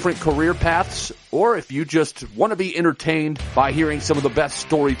 different career paths, or if you just want to be entertained by hearing some of the best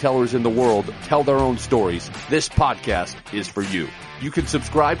storytellers in the world tell their own stories, this podcast is for you. You can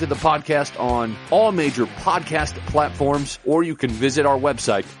subscribe to the podcast on all major podcast platforms, or you can visit our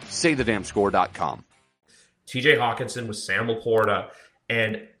website, saythedamnscore.com. TJ Hawkinson with Sam Laporta.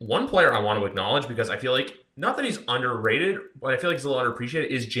 And one player I want to acknowledge, because I feel like, not that he's underrated, but I feel like he's a little underappreciated,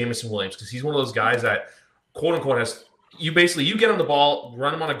 is Jamison Williams, because he's one of those guys that, quote unquote, has you get him the ball,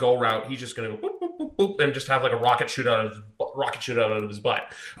 run him on a go route, he's just going to go boop, boop, boop, boop, and just have like a rocket shoot out of his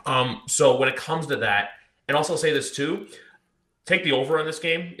butt. So when it comes to that, and also say this too, take the over on this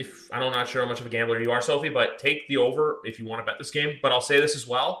game. I'm not sure how much of a gambler you are, Sophie, but take the over if you want to bet this game. But I'll say this as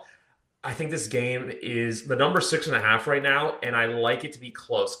well. I think this game is the number 6.5 right now, and I like it to be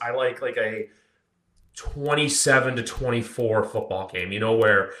close. I like a 27-24 football game,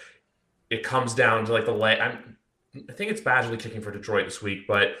 where it comes down to like the late. I think it's Badgley kicking for Detroit this week,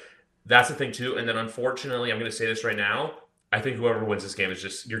 but that's the thing too. And then unfortunately, I'm going to say this right now. I think whoever wins this game is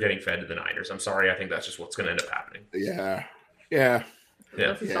just, you're getting fed to the Niners. I'm sorry. I think that's just what's going to end up happening. Yeah.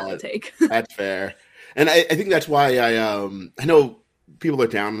 That's a solid take. That's fair. And I think that's why I know people are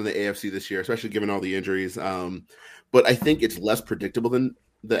down in the AFC this year, especially given all the injuries. But I think it's less predictable than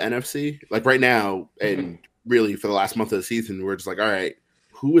the NFC. Like right now, and really for the last month of the season, we're just like, all right,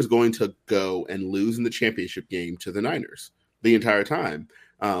 who is going to go and lose in the championship game to the Niners the entire time?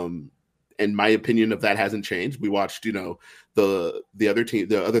 And my opinion of that hasn't changed. We watched, the other team,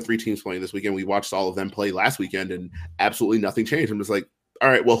 the other three teams playing this weekend. We watched all of them play last weekend, and absolutely nothing changed. I'm just like, all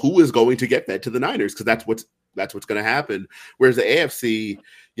right, well, who is going to get fed to the Niners? Because that's what's going to happen. Whereas the AFC,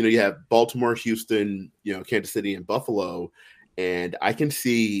 you have Baltimore, Houston, Kansas City, and Buffalo, and I can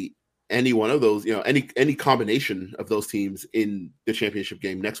see any one of those, any combination of those teams in the championship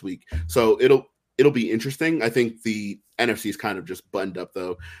game next week. So it'll be interesting. I think the NFC is kind of just buttoned up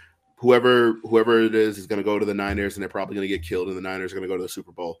though. Whoever it is going to go to the Niners, and they're probably going to get killed, and the Niners are going to go to the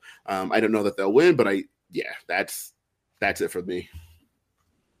Super Bowl. I don't know that they'll win, but that's it for me.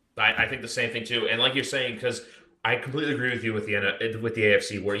 I think the same thing too. And like you're saying, because I completely agree with you with the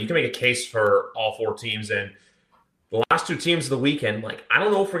AFC, where you can make a case for all four teams. And the last two teams of the weekend, like, I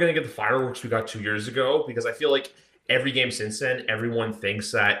don't know if we're going to get the fireworks we got 2 years ago, because I feel like every game since then, everyone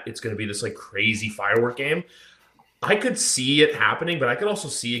thinks that it's going to be this like crazy firework game. I could see it happening, but I could also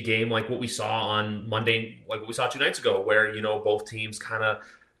see a game like what we saw on Monday, like what we saw 2 nights ago, where, both teams kind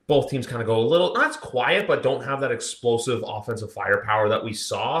of go a little, not as quiet, but don't have that explosive offensive firepower that we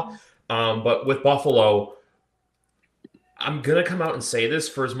saw. But with Buffalo, I'm going to come out and say this,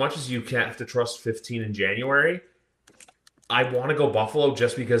 for as much as you can't have to trust 15 in January, I want to go Buffalo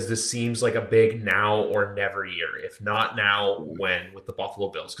just because this seems like a big now or never year. If not now, when with the Buffalo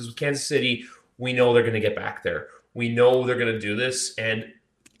Bills? Because with Kansas City, we know they're going to get back there. We know they're going to do this. And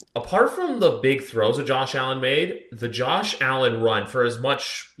apart from the big throws that Josh Allen made, the Josh Allen run, for as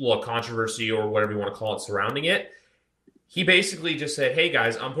much controversy or whatever you want to call it surrounding it, he basically just said, hey,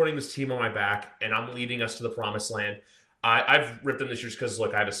 guys, I'm putting this team on my back, and I'm leading us to the promised land. I've ripped them this year because,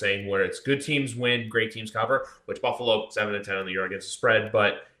 look, I have a saying where it's good teams win, great teams cover, which Buffalo 7-10 on the year against the spread.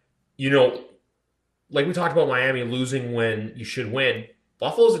 But, like we talked about Miami losing when you should win.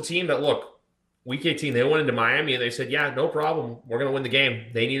 Buffalo's a team that, look, Week 18, they went into Miami and they said, yeah, no problem. We're going to win the game.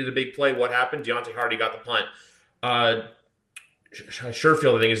 They needed a big play. What happened? Deontay Hardy got the punt.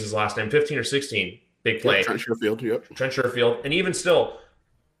 Sherfield, I think is his last name, 15 or 16. Big play. Yep, Trent Sherfield, yep. Trent Sherfield. And even still,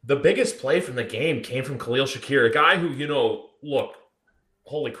 the biggest play from the game came from Khalil Shakir, a guy who, look,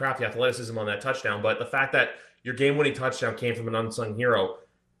 holy crap, the athleticism on that touchdown. But the fact that your game-winning touchdown came from an unsung hero,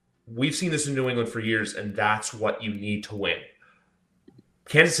 we've seen this in New England for years, and that's what you need to win.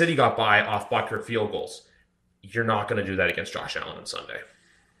 Kansas City got by off Butker field goals. You're not going to do that against Josh Allen on Sunday.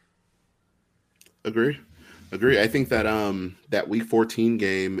 Agree. I think that that Week 14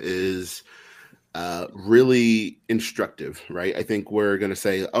 game is really instructive, right? I think we're going to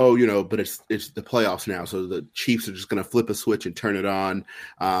say, but it's the playoffs now, so the Chiefs are just going to flip a switch and turn it on.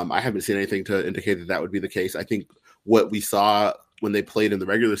 I haven't seen anything to indicate that would be the case. I think what we saw when they played in the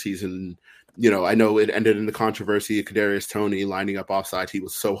regular season, I know it ended in the controversy of Kadarius Toney lining up offsides. He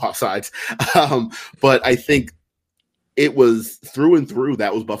was so offsides. But I think it was through and through,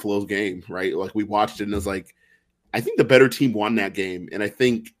 that was Buffalo's game, right? Like, we watched it and it was like, I think the better team won that game. And I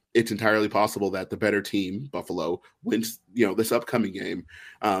think it's entirely possible that the better team, Buffalo, wins, this upcoming game.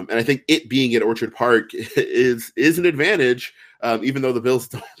 And I think it being at Orchard Park is an advantage, even though the Bills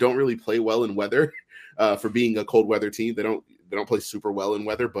don't really play well in weather for being a cold weather team. They don't play super well in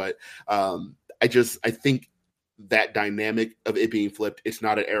weather, but I think that dynamic of it being flipped, it's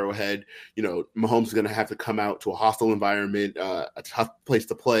not at Arrowhead. Mahomes is going to have to come out to a hostile environment, a tough place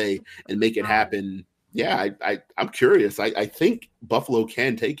to play, and make it happen. Yeah, I'm curious. I think Buffalo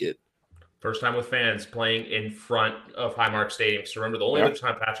can take it. First time with fans playing in front of Highmark Stadium. So remember, the only other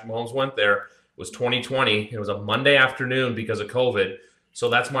time Patrick Mahomes went there was 2020. It was a Monday afternoon because of COVID. So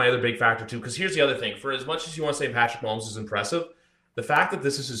that's my other big factor, too. Because here's the other thing. For as much as you want to say Patrick Mahomes is impressive, the fact that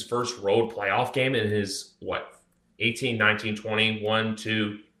this is his first road playoff game in his, 18, 19, 20, 1,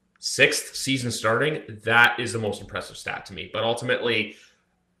 2, 6th season starting, that is the most impressive stat to me. But ultimately,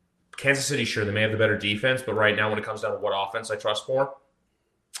 Kansas City, sure, they may have the better defense, but right now when it comes down to what offense I trust more,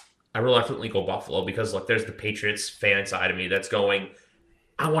 I reluctantly go Buffalo because, look, there's the Patriots fan side of me that's going,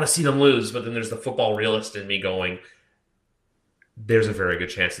 I want to see them lose, but then there's the football realist in me going, there's a very good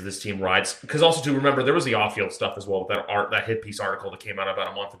chance that this team rides. Because also, too, remember, there was the off-field stuff as well with that hit piece article that came out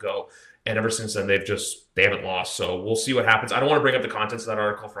about a month ago. And ever since then, they haven't lost. So we'll see what happens. I don't want to bring up the contents of that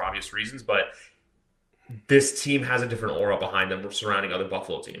article for obvious reasons, but this team has a different aura behind them surrounding other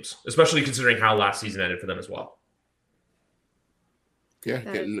Buffalo teams, especially considering how last season ended for them as well. Yeah,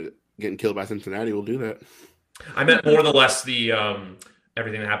 getting killed by Cincinnati will do that. I meant more or less the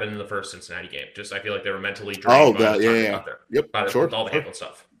everything that happened in the first Cincinnati game. Just I feel like they were mentally drained by the time they got there. Yep, with all the handled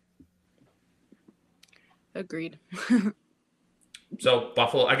stuff. Agreed. So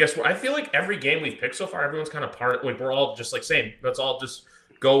Buffalo, I guess I feel like every game we've picked so far, everyone's kind of we're all just like same. Let's all just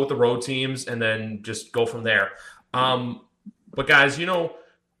go with the road teams and then just go from there. But guys,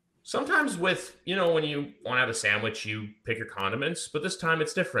 sometimes with, when you want to have a sandwich, you pick your condiments, but this time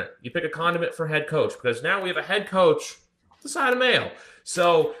it's different. You pick a condiment for head coach because now we have a head coach the side of Mayo.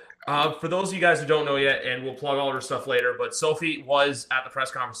 So for those of you guys who don't know yet, and we'll plug all of her stuff later, but Sophie was at the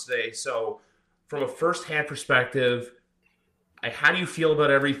press conference today. So from a firsthand perspective, how do you feel about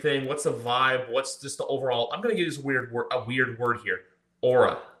everything? What's the vibe? What's just the overall? I'm going to use a weird word here.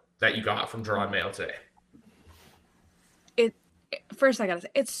 Aura that you got from Gerard Mayo today. First, I gotta say,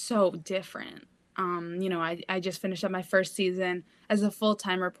 it's so different. I just finished up my first season as a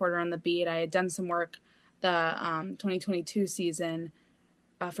full-time reporter on the beat. I had done some work the 2022 season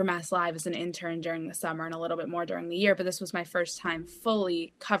for Mass Live as an intern during the summer and a little bit more during the year. But this was my first time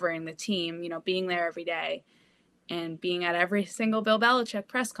fully covering the team, being there every day and being at every single Bill Belichick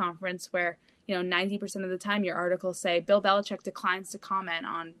press conference where, 90% of the time your articles say Bill Belichick declines to comment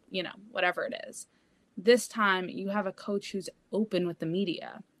on, whatever it is. This time you have a coach who's open with the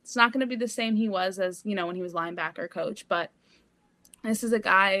media. It's not going to be the same he was as, when he was linebacker coach, but this is a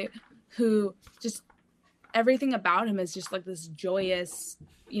guy who just everything about him is just like this joyous,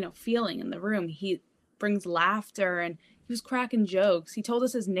 feeling in the room. He brings laughter and he was cracking jokes. He told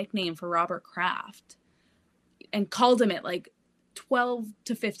us his nickname for Robert Kraft and called him it like 12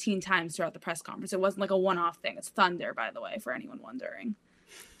 to 15 times throughout the press conference. It wasn't like a one-off thing. It's Thunder, by the way, for anyone wondering.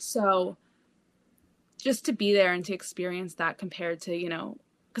 So just to be there and to experience that compared to,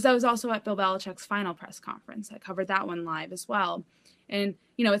 because I was also at Bill Belichick's final press conference. I covered that one live as well. And,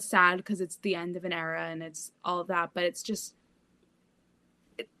 it's sad because it's the end of an era and it's all of that, but it's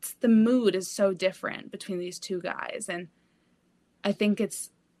the mood is so different between these two guys. And I think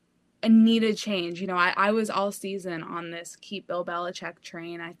it's a needed change. I was all season on this keep Bill Belichick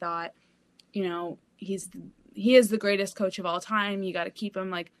train. I thought, he is the greatest coach of all time. You got to keep him.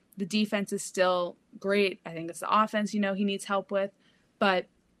 Like, the defense is still great. I think it's the offense, he needs help with.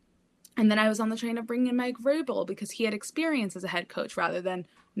 And then I was on the train of bringing in Mike Vrabel because he had experience as a head coach rather than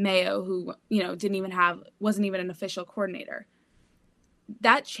Mayo, who, wasn't even an official coordinator.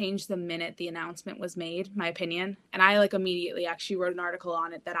 That changed the minute the announcement was made, my opinion. And I immediately actually wrote an article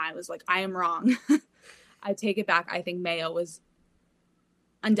on it that I was like, I am wrong. I take it back. I think Mayo was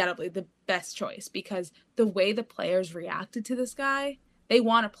undoubtedly the best choice because the way the players reacted to this guy, they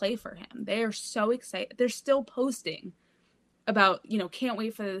want to play for him. They are so excited. They're still posting about, can't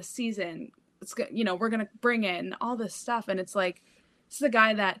wait for the season. It's, we're going to bring in all this stuff. And it's like, this is a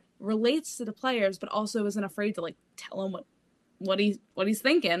guy that relates to the players, but also isn't afraid to tell them what he's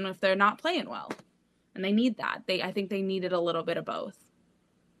thinking if they're not playing well. And they need that. I think they needed a little bit of both.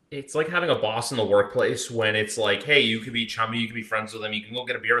 It's like having a boss in the workplace when it's like, hey, you could be chummy, you could be friends with them, you can go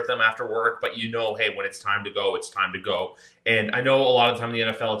get a beer with them after work, but hey, when it's time to go, it's time to go. And I know a lot of the time in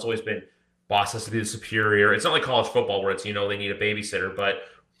the NFL, it's always been boss has to be the superior. It's not like college football where it's, they need a babysitter, but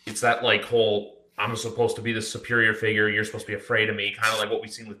it's that whole, I'm supposed to be the superior figure, you're supposed to be afraid of me, kind of like what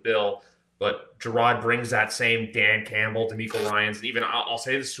we've seen with Bill. But Gerard brings that same Dan Campbell, D'Amico Ryans, and even I'll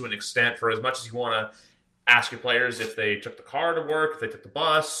say this to an extent, for as much as you want to ask your players if they took the car to work, if they took the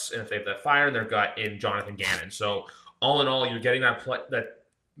bus, and if they have that fire in their gut in Jonathan Gannon. So all in all, you're getting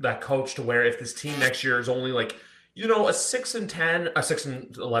that coach to where if this team next year is only a 6-11, or a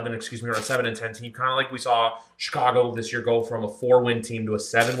 7-10 team, kind of like we saw Chicago this year go from a 4-win team to a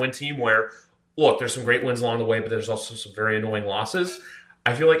 7-win team where, look, there's some great wins along the way, but there's also some very annoying losses.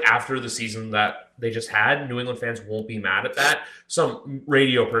 I feel like after the season that they just had, New England fans won't be mad at that. Some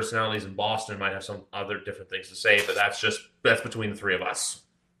radio personalities in Boston might have some other different things to say, but that's between the three of us.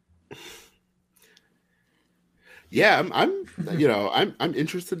 Yeah, I'm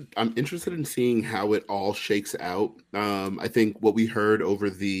interested. I'm interested in seeing how it all shakes out. I think what we heard over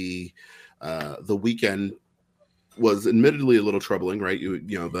the weekend was admittedly a little troubling, right?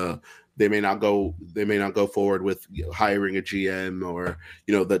 They may not go forward with hiring a GM or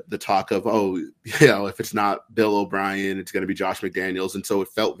the talk of if it's not Bill O'Brien, it's going to be Josh McDaniels, and so it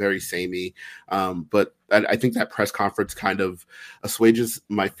felt very samey. But I think that press conference kind of assuages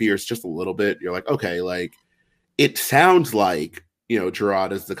my fears just a little bit. You're like, okay, it sounds like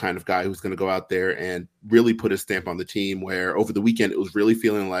Gerard is the kind of guy who's going to go out there and really put his stamp on the team. Where over the weekend it was really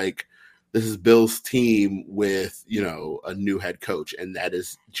feeling like this is Bill's team with, a new head coach, and that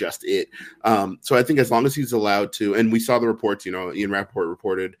is just it. So I think as long as he's allowed to, and we saw the reports, Ian Rappaport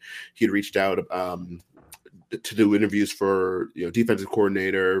reported he had reached out to do interviews for, defensive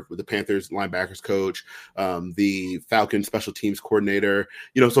coordinator, with the Panthers linebackers coach, the Falcons special teams coordinator,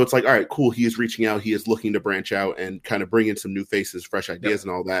 so it's like, all right, cool. He is reaching out. He is looking to branch out and kind of bring in some new faces, fresh ideas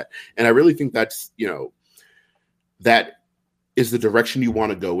and all that. And I really think that's, that is the direction you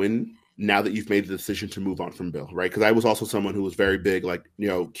want to go in now that you've made the decision to move on from Bill, right? Because I was also someone who was very big,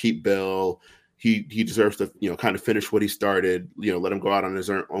 keep Bill. He deserves to, kind of finish what he started, let him go out on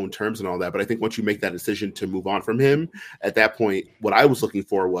his own terms and all that. But I think once you make that decision to move on from him, at that point, what I was looking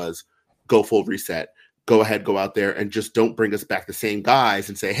for was go full reset. Go ahead, go out there, and just don't bring us back the same guys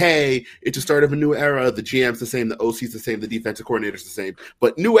and say, hey, it's the start of a new era. The GM's the same, the OC's the same, the defensive coordinator's the same,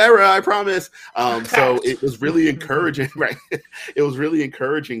 but new era, I promise. So it was really encouraging, right? It was really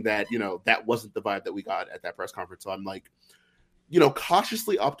encouraging that, that wasn't the vibe that we got at that press conference. So I'm like,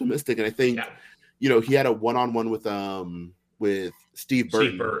 cautiously optimistic. And I think, he had a one-on-one with Steve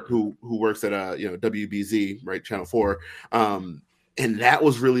Burton, who works at WBZ, right, Channel 4. And that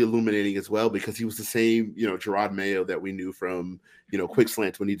was really illuminating as well, because he was the same, Gerard Mayo that we knew from, Quick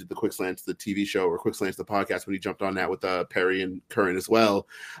Slants when he did the Quick Slants, the TV show, or Quick Slants, the podcast, when he jumped on that with Perry and Curran as well.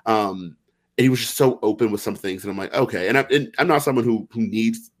 And he was just so open with some things. And I'm like, okay. And I'm not someone who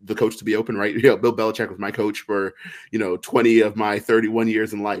needs the coach to be open, right? Bill Belichick was my coach for, 20 of my 31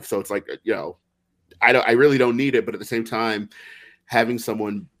 years in life. So it's like, I really don't need it. But at the same time, having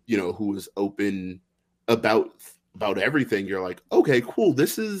someone, who is open about everything, you're like, okay, cool.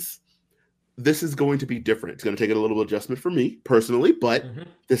 This is going to be different. It's going to take a little bit of adjustment for me personally, but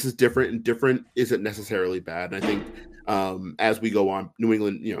this is different, and different isn't necessarily bad. And I think as we go on, New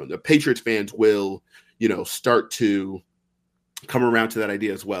England, the Patriots fans will, start to come around to that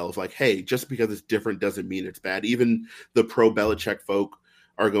idea as well. Of like, hey, just because it's different doesn't mean it's bad. Even the pro Belichick folk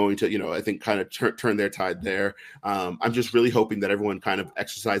are going to, I think kind of turn their tide there. I'm just really hoping that everyone kind of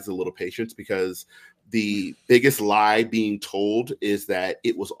exercises a little patience, because the biggest lie being told is that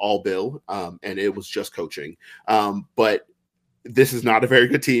it was all Bill, and it was just coaching. But this is not a very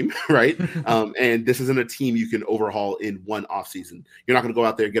good team, right? And this isn't a team you can overhaul in one offseason. You're not going to go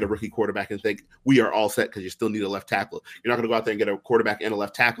out there and get a rookie quarterback and think we are all set because you still need a left tackle. You're not going to go out there and get a quarterback and a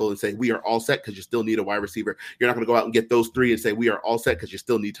left tackle and say we are all set because you still need a wide receiver. You're not going to go out and get those three and say we are all set because you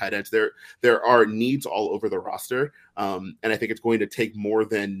still need tight ends. There are needs all over the roster, and I think it's going to take more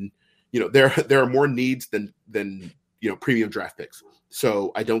than there are more needs than premium draft picks.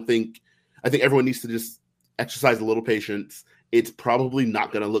 So I think everyone needs to just exercise a little patience. It's probably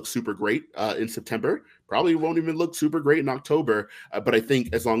not going to look super great in September. Probably won't even look super great in October. But I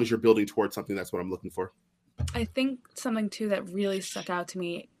think as long as you're building towards something, that's what I'm looking for. I think something too that really stuck out to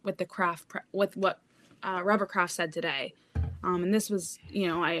me with with what Robert Kraft said today, and this was,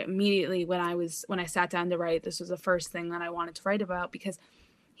 I immediately when I sat down to write, this was the first thing that I wanted to write about, because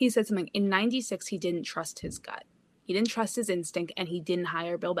he said something in '96. He didn't trust his gut, he didn't trust his instinct, and he didn't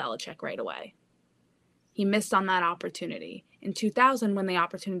hire Bill Belichick right away. He missed on that opportunity. In 2000, when the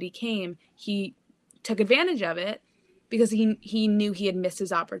opportunity came, he took advantage of it because he knew he had missed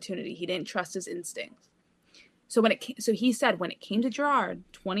his opportunity. He didn't trust his instincts. So he said when it came to Gerard,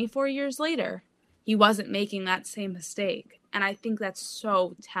 24 years later, he wasn't making that same mistake. And I think that's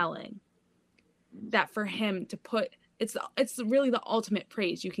so telling. That for him to put, it's really the ultimate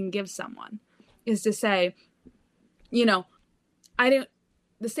praise you can give someone, is to say,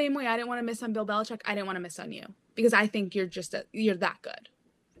 the same way I didn't want to miss on Bill Belichick, I didn't want to miss on you, because I think you're that good.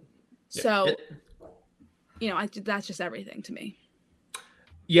 So, that's just everything to me.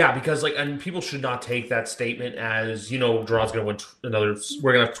 Yeah, because and people should not take that statement as, Gerard's going to win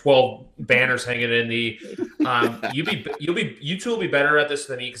we're going to have 12 banners hanging in the, you two will be better at this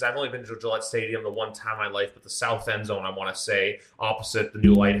than me, because I've only been to Gillette Stadium the one time in my life, but the south end zone, I want to say, opposite the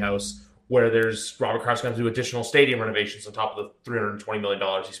new lighthouse, where there's Robert Kraft's going to do additional stadium renovations on top of the $320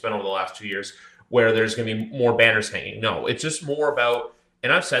 million he spent over the last 2 years, where there's going to be more banners hanging. No, it's just more about,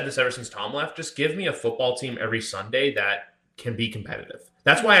 and I've said this ever since Tom left, just give me a football team every Sunday that can be competitive.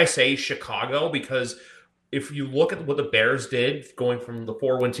 That's why I say Chicago, because if you look at what the Bears did, going from the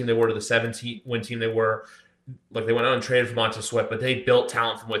 4-win team they were to the 17-win team they were, they went out and traded for Montez Sweat, but they built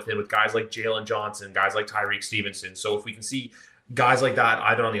talent from within with guys like Jalen Johnson, guys like Tyreek Stevenson. So if we can see guys like that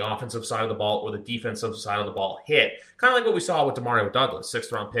either on the offensive side of the ball or the defensive side of the ball hit, kind of like what we saw with Demario Douglas,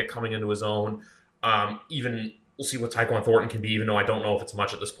 6th-round pick coming into his own. Even we'll see what Tyquan Thornton can be, even though I don't know if it's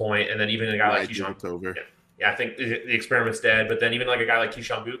much at this point. And then even a guy like Keyshawn, I think the experiment's dead. But then even like a guy like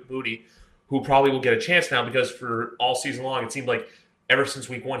Keyshawn Boutte, who probably will get a chance now, because for all season long it seemed like ever since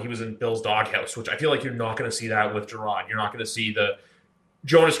week 1 he was in Bill's doghouse, which I feel like you're not going to see that with Gerard. You're not going to see the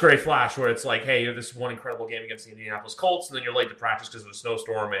Jonas Gray flash where it's like, hey, you have this one incredible game against the Indianapolis Colts, and then you're late to practice because of a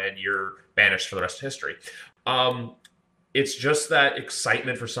snowstorm, and you're banished for the rest of history. It's just that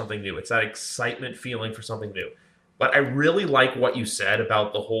excitement for something new. It's that excitement feeling for something new. But I really like what you said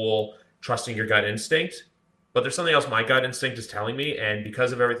about the whole trusting your gut instinct. But there's something else my gut instinct is telling me, and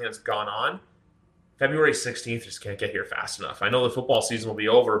because of everything that's gone on, February 16th just can't get here fast enough. I know the football season will be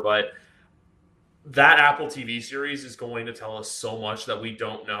over, but that Apple TV series is going to tell us so much that we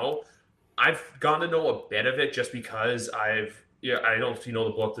don't know. I've gotten to know a bit of it just because I don't know if you know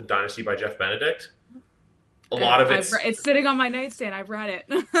the book, The Dynasty by Jeff Benedict. A lot of it's sitting on my nightstand. I've read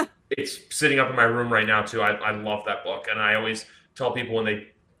it. It's sitting up in my room right now too. I love that book. And I always tell people when they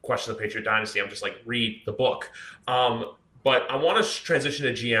question the Patriot Dynasty, I'm just like, read the book. But I want to transition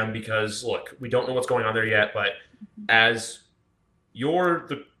to GM because, look, we don't know what's going on there yet. But as you're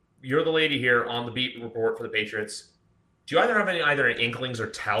the lady here on the beat report for the Patriots, do you either have any inklings or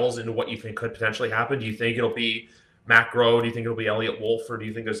tells into what you think could potentially happen? Do you think it'll be Matt Groh? Do you think it'll be Elliot Wolf? Or do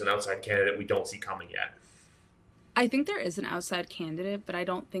you think there's an outside candidate we don't see coming yet? I think there is an outside candidate, but I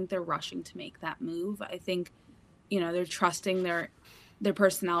don't think they're rushing to make that move. I think, they're trusting their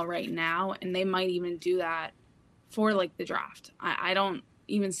personnel right now, and they might even do that for the draft. I don't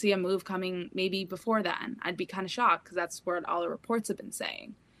even see a move coming maybe before then. I'd be kind of shocked because that's what all the reports have been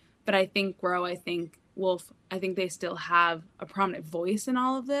saying. But I think Groh, I think Wolf, I think they still have a prominent voice in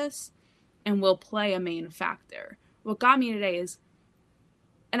all of this and will play a main factor. What got me today is,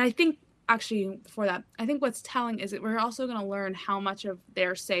 and I think actually before that, I think what's telling is that we're also going to learn how much of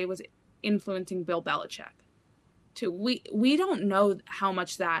their say was influencing Bill Belichick. We don't know how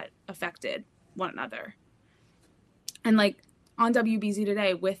much that affected one another. And on WBZ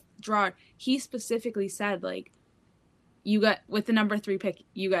today with Gerard, he specifically said you got with the number 3 pick,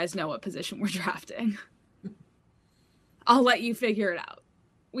 you guys know what position we're drafting. I'll let you figure it out.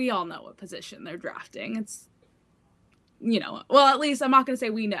 We all know what position they're drafting. It's, well, at least I'm not going to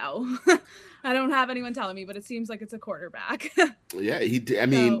say we know. I don't have anyone telling me, but it seems like it's a quarterback. Yeah,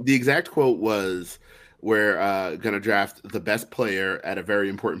 the exact quote was, we're going to draft the best player at a very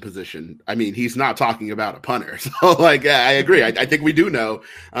important position. I mean, he's not talking about a punter. So, like, I agree. I think we do know.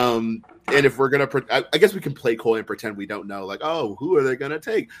 And if we're going to, I guess we can play coy and pretend we don't know. Like, oh, who are they going to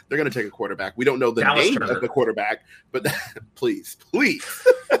take? They're going to take a quarterback. We don't know the Dallas name Turner. of the quarterback, but please.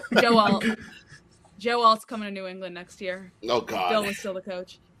 Joe Alt's coming to New England next year. Oh, God. Bill was still the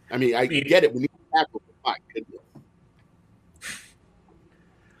coach. I mean, I get it. We need to tackle. My goodness.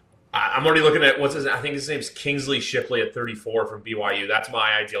 I'm already looking at I think his name's Kingsley Shipley at 34 from BYU. That's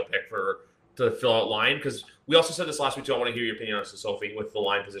my ideal pick to fill out line, because we also said this last week too. I want to hear your opinion on this, Sophie, with the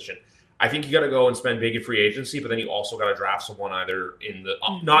line position. I think you got to go and spend big in free agency, but then you also got to draft someone either in the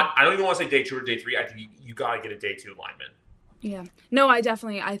I don't even want to say day 2 or day 3. I think you got to get a day 2 lineman. Yeah. No, I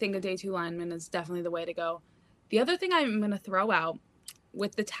think a day 2 lineman is definitely the way to go. The other thing I'm going to throw out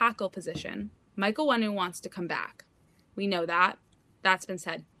with the tackle position, Michael Wenu wants to come back. We know that. That's been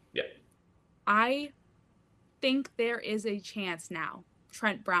said. Yeah. I think there is a chance now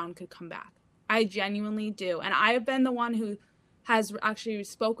Trent Brown could come back. I genuinely do. And I have been the one who has actually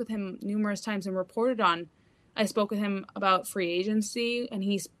spoke with him numerous times and reported on. I spoke with him about free agency, and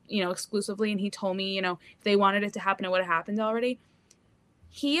he's, exclusively, and he told me, if they wanted it to happen, it would have happened already.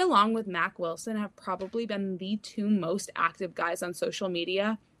 He, along with Mac Wilson, have probably been the 2 most active guys on social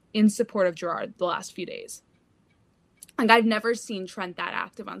media in support of Gerard the last few days. Like, I've never seen Trent that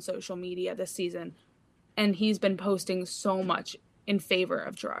active on social media this season, and he's been posting so much in favor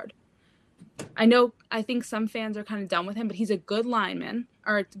of Gerard. I think some fans are kind of done with him, but he's a good lineman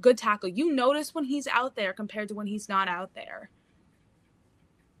or a good tackle. You notice when he's out there compared to when he's not out there.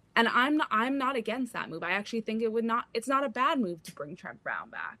 And I'm not against that move. I actually think it's not a bad move to bring Trent Brown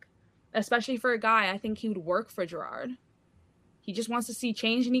back, especially for a guy. I think he would work for Gerard. He just wants to see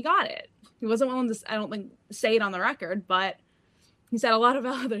change, and he got it. He wasn't willing to, I don't think, say it on the record, but he said a lot of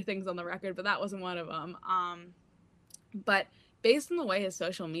other things on the record, but that wasn't one of them. But based on the way his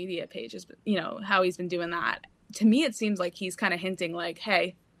social media page is, how he's been doing that, to me it seems like he's kind of hinting like,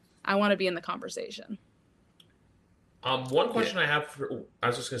 hey, I want to be in the conversation. One question I have I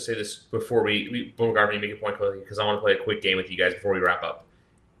was just going to say this before we make a point quickly, because I want to play a quick game with you guys before we wrap up.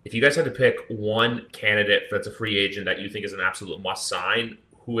 If you guys had to pick one candidate that's a free agent that you think is an absolute must sign,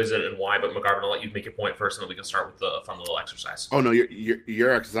 who is it and why? But McGarvin, I'll let you make your point first, and then we can start with the fun little exercise. Oh no,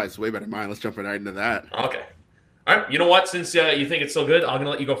 your exercise is way better than mine. Let's jump right into that. Okay. All right. You know what? Since you think it's so good, I'm gonna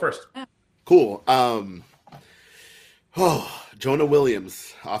let you go first. Cool. Jonah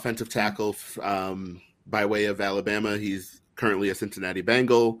Williams, offensive tackle, by way of Alabama. He's currently a Cincinnati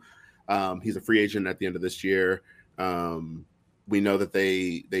Bengal. He's a free agent at the end of this year. We know that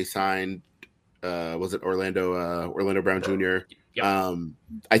they signed. Was it Orlando Brown Jr.? Yep.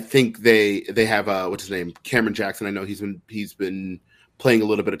 I think they have what's his name, Cameron Jackson. I know he's been playing a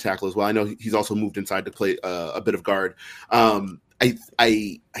little bit of tackle as well. I know he's also moved inside to play a bit of guard. I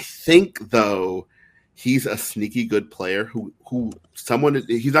think though he's a sneaky good player who he's not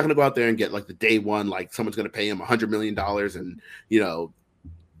going to go out there and get like the day one, like someone's going to pay him $100 million and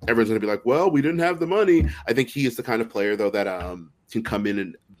everyone's going to be like, well, we didn't have the money. I think he is the kind of player though that can come in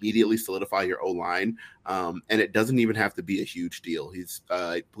and immediately solidify your O-line. And it doesn't even have to be a huge deal. He's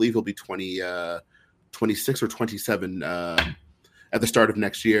I believe he'll be 26 or 27 at the start of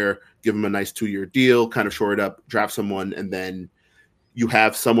next year. Give him a nice 2-year deal, kind of shore it up, draft someone, and then you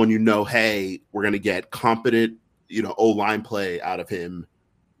have someone hey, we're going to get competent, O-line play out of him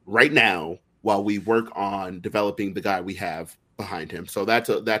right now while we work on developing the guy we have behind him. So that's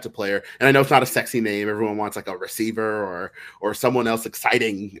a player. And I know it's not a sexy name. Everyone wants like a receiver or someone else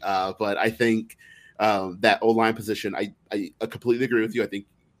exciting. But I think that O-line position, I completely agree with you. I think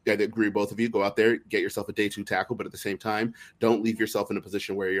I agree with both of you. Go out there, get yourself a day 2 tackle, but at the same time, don't leave yourself in a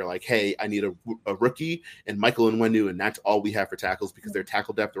position where you're like, hey, I need a rookie and Michael Onwenu, and that's all we have for tackles, because their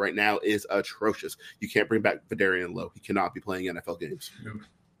tackle depth right now is atrocious. You can't bring back Vidarian Lowe. He cannot be playing NFL games.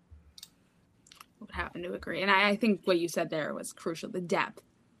 Would happen to agree. And I think what you said there was crucial. The depth.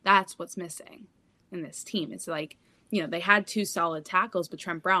 That's what's missing in this team. It's like, they had 2 solid tackles, but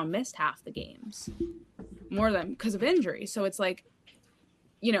Trent Brown missed half the games. More than because of injury. So it's like,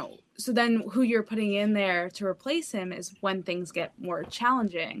 so then who you're putting in there to replace him is when things get more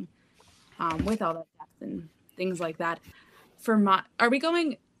challenging with all that depth and things like that. Are we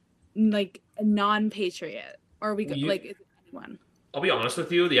going like a non-Patriot? Or are we is it anyone? I'll be honest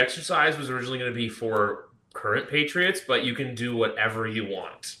with you. The exercise was originally going to be for current Patriots, but you can do whatever you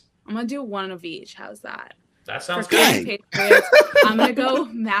want. I'm going to do one of each. How's that? That sounds good. Patriots, I'm going to go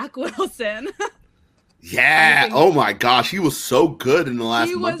Mac Wilson. Yeah. Oh my gosh. He was so good in the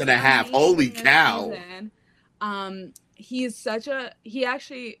last month and a half. Holy cow. I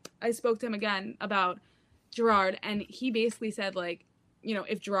spoke to him again about Gerard, and he basically said, like, you know,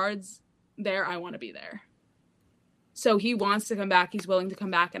 if Gerard's there, I want to be there. So he wants to come back. He's willing to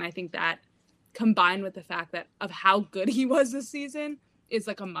come back. And I think that combined with the fact that of how good he was this season is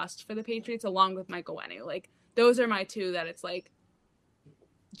like a must for the Patriots, along with Michael Wenu. Like, those are my two that it's like,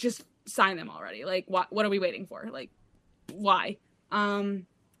 just sign them already. Like, what are we waiting for? Like, why? The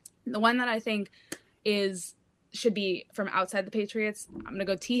one that I think should be from outside the Patriots, I'm going to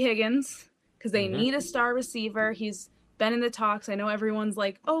go T. Higgins, because they need a star receiver. He's been in the talks. I know everyone's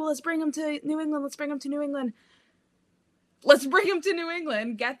like, oh, let's bring him to New England. Let's bring him to New England. Let's bring him to New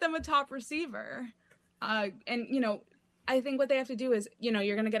England. Get them a top receiver. And, you know, I think what they have to do is, you know,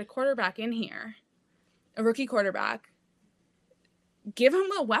 you're going to get a quarterback in here, a rookie quarterback. Give him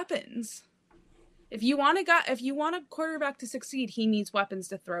the weapons. If you want a quarterback to succeed, he needs weapons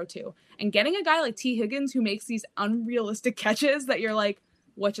to throw to. And getting a guy like T. Higgins who makes these unrealistic catches that you're like,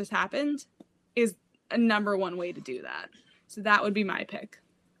 what just happened, is a number one way to do that. So that would be my pick.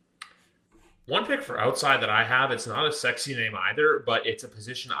 One pick for outside that I have, it's not a sexy name either, but it's a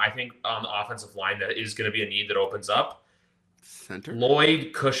position I think on the offensive line that is going to be a need that opens up. Center?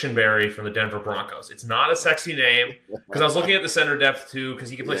 Lloyd Cushenberry from the Denver Broncos. It's not a sexy name because I was looking at the center depth too because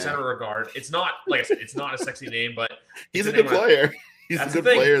he can play center or guard. It's not, like I said, it's not a sexy name, but he's a good player. He's a good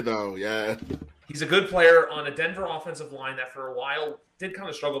player though. Yeah. He's a good player on a Denver offensive line that for a while did kind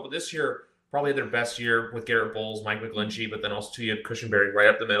of struggle, but this year probably had their best year with Garrett Bowles, Mike McGlinchey, but then also you had Cushenberry right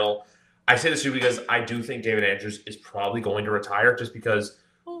up the middle. I say this too because I do think David Andrews is probably going to retire just because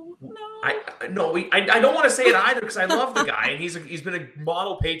I don't want to say it either because I love the guy and he's been a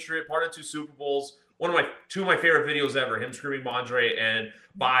model Patriot, part of 2 Super Bowls. Two of my favorite videos ever, him screaming Mondre and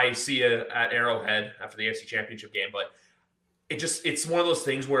bye, see ya at Arrowhead after the AFC Championship game. But it's one of those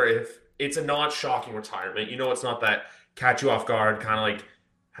things where if it's a not shocking retirement, you know, it's not that catch you off guard, kind of like,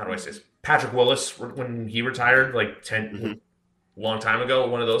 how do I say this? Patrick Willis when he retired like 10 long time ago,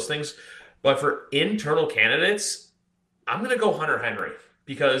 one of those things. But for internal candidates, I'm going to go Hunter Henry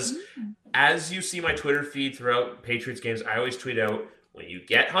because as you see my Twitter feed throughout Patriots games, I always tweet out, when you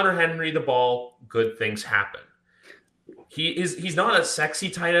get Hunter Henry the ball, good things happen. He's not a sexy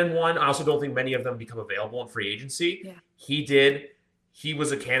tight end one. I also don't think many of them become available in free agency. Yeah. He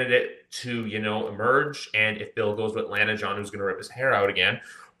was a candidate to, you know, emerge. And if Bill goes with Atlanta, John who's going to rip his hair out again.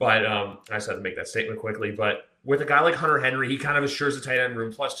 But I just had to make that statement quickly. But with a guy like Hunter Henry, he kind of assures the tight end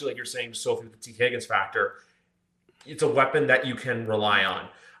room. Plus, too, like you're saying, Sophie, with the T. Higgins factor, it's a weapon that you can rely on.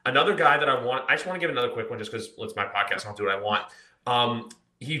 Another guy that I just want to give another quick one just because it's my podcast. I'll do what I want.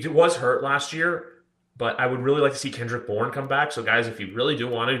 He was hurt last year, but I would really like to see Kendrick Bourne come back. So, guys, if you really do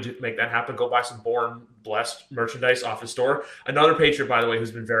want to make that happen, go buy some Bourne Blessed merchandise off his store. Another Patriot, by the way,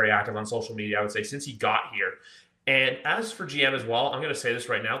 who's been very active on social media, I would say, since he got here. And as for GM as well, I'm going to say this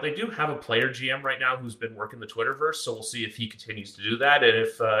right now. They do have a player GM right now who's been working the Twitterverse, so we'll see if he continues to do that. And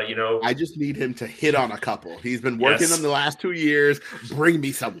if, I just need him to hit on a couple. He's been working them the last 2 years. Bring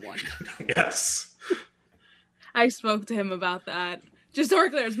me someone. Yes. I spoke to him about that. Just so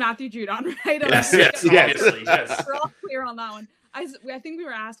we're clear, it's Matthew Judon, right? Yes, obviously, yes. We're all clear on that one. I think we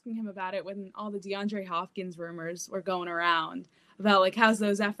were asking him about it when all the DeAndre Hopkins rumors were going around about, like, how's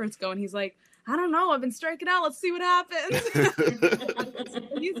those efforts going? He's like, I don't know. I've been striking out. Let's see what happens.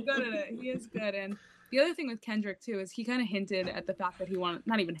 He's good at it. He is good. And the other thing with Kendrick, too, is he kind of hinted at the fact that he wanted,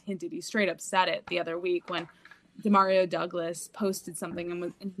 not even hinted, he straight up said it the other week when Demario Douglas posted something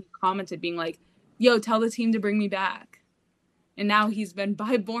and he commented being like, yo, tell the team to bring me back. And now he's been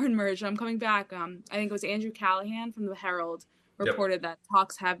by Bourne merged. I'm coming back. I think it was Andrew Callahan from the Herald reported that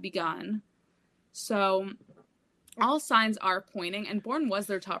talks have begun. So all signs are pointing, and Bourne was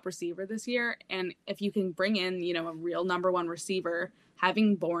their top receiver this year. And if you can bring in, you know, a real number one receiver,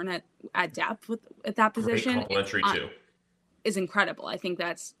 having Bourne at depth at that position is incredible. I think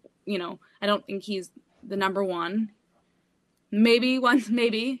that's, you know, I don't think he's the number one. Maybe,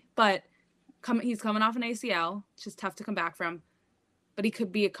 but he's coming off an ACL. It's just tough to come back from. But he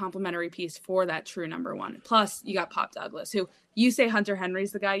could be a complimentary piece for that true number one. Plus, you got Pop Douglas, who you say Hunter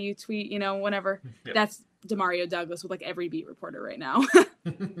Henry's the guy you tweet, you know, whenever. Yep. That's Demario Douglas with like every beat reporter right now.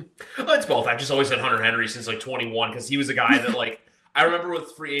 Well, it's both. I've just always said Hunter Henry since like 21 because he was a guy that like I remember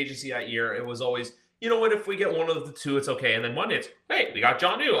with free agency that year, it was always, you know what, if we get one of the two, it's okay. And then one day it's, hey, we got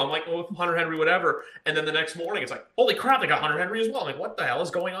John New. I'm like, well, Hunter Henry, whatever. And then the next morning it's like, holy crap, they got Hunter Henry as well. I'm like, what the hell is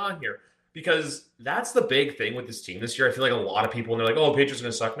going on here? Because that's the big thing with this team this year. I feel like a lot of people, and they're like, oh, Patriots are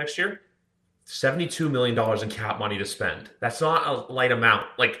going to suck next year. $72 million in cap money to spend. That's not a light amount.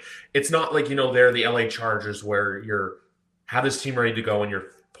 Like, it's not like, you know, they're the LA Chargers where you're have this team ready to go and you're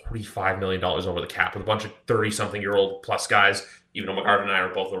 $45 million over the cap with a bunch of 30-something-year-old plus guys, even though McCarthy and I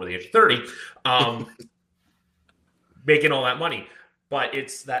are both over the age of 30. making all that money. But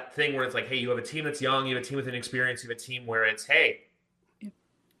it's that thing where it's like, hey, you have a team that's young, you have a team with inexperience, you have a team where it's, hey,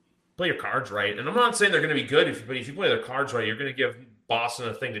 play your cards right. And I'm not saying they're going to be good, but if you play their cards right, you're going to give Boston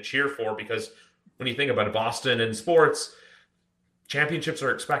a thing to cheer for, because when you think about it, Boston in sports, championships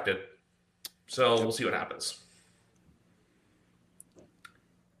are expected. So we'll see what happens.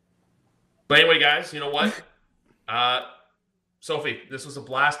 But anyway, guys, you know what? Sophie, this was a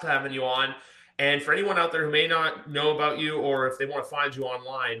blast having you on. And for anyone out there who may not know about you, or if they want to find you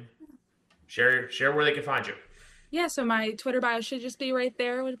online, share where they can find you. Yeah, so my Twitter bio should just be right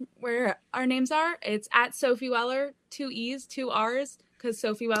there where our names are. It's at Sophie Weller, 2 E's, 2 R's, because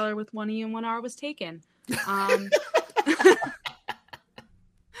Sophie Weller with 1 E and 1 R was taken.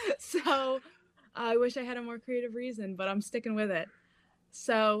 So I wish I had a more creative reason, but I'm sticking with it.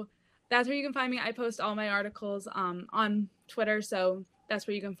 So that's where you can find me. I post all my articles on Twitter, so that's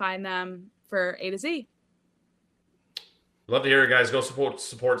where you can find them for A to Z. Love to hear it, guys. Go support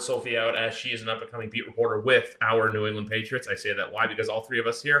Sophie out, as she is an up-and-coming beat reporter with our New England Patriots. I say that why? Because all three of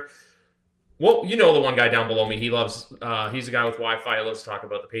us here, well, you know the one guy down below me. He's a guy with Wi-Fi. He loves to talk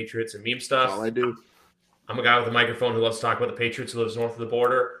about the Patriots and meme stuff. All I do. I'm a guy with a microphone who loves to talk about the Patriots, who lives north of the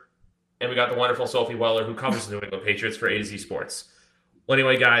border. And we got the wonderful Sophie Weller, who covers the New England Patriots for A to Z Sports. Well,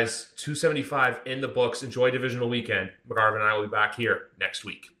 anyway, guys, 275 in the books. Enjoy divisional weekend. McGarvin and I will be back here next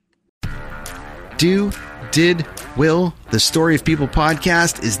week. Did, Will, the Story of People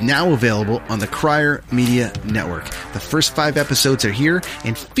podcast is now available on the Crier Media Network. The first 5 episodes are here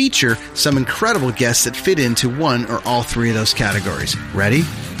and feature some incredible guests that fit into one or all 3 of those categories. Ready?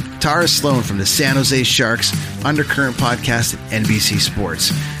 Tara Sloan from the San Jose Sharks Undercurrent podcast at NBC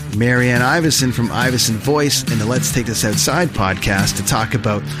Sports. Marianne Iveson from Iveson Voice and the Let's Take This Outside podcast to talk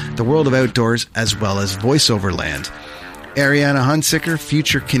about the world of outdoors as well as voiceover land. Ariana Hunsicker,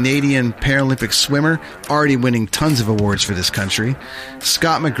 future Canadian Paralympic swimmer, already winning tons of awards for this country.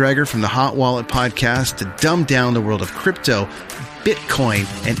 Scott McGregor from the Hot Wallet podcast to dumb down the world of crypto, Bitcoin,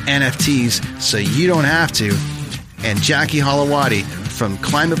 and NFTs so you don't have to. And Jackie Holowati from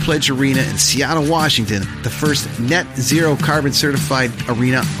Climate Pledge Arena in Seattle, Washington, the first net zero carbon certified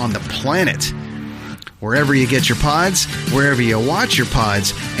arena on the planet. Wherever you get your pods, wherever you watch your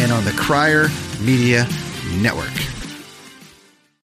pods, and on the Crier Media Network.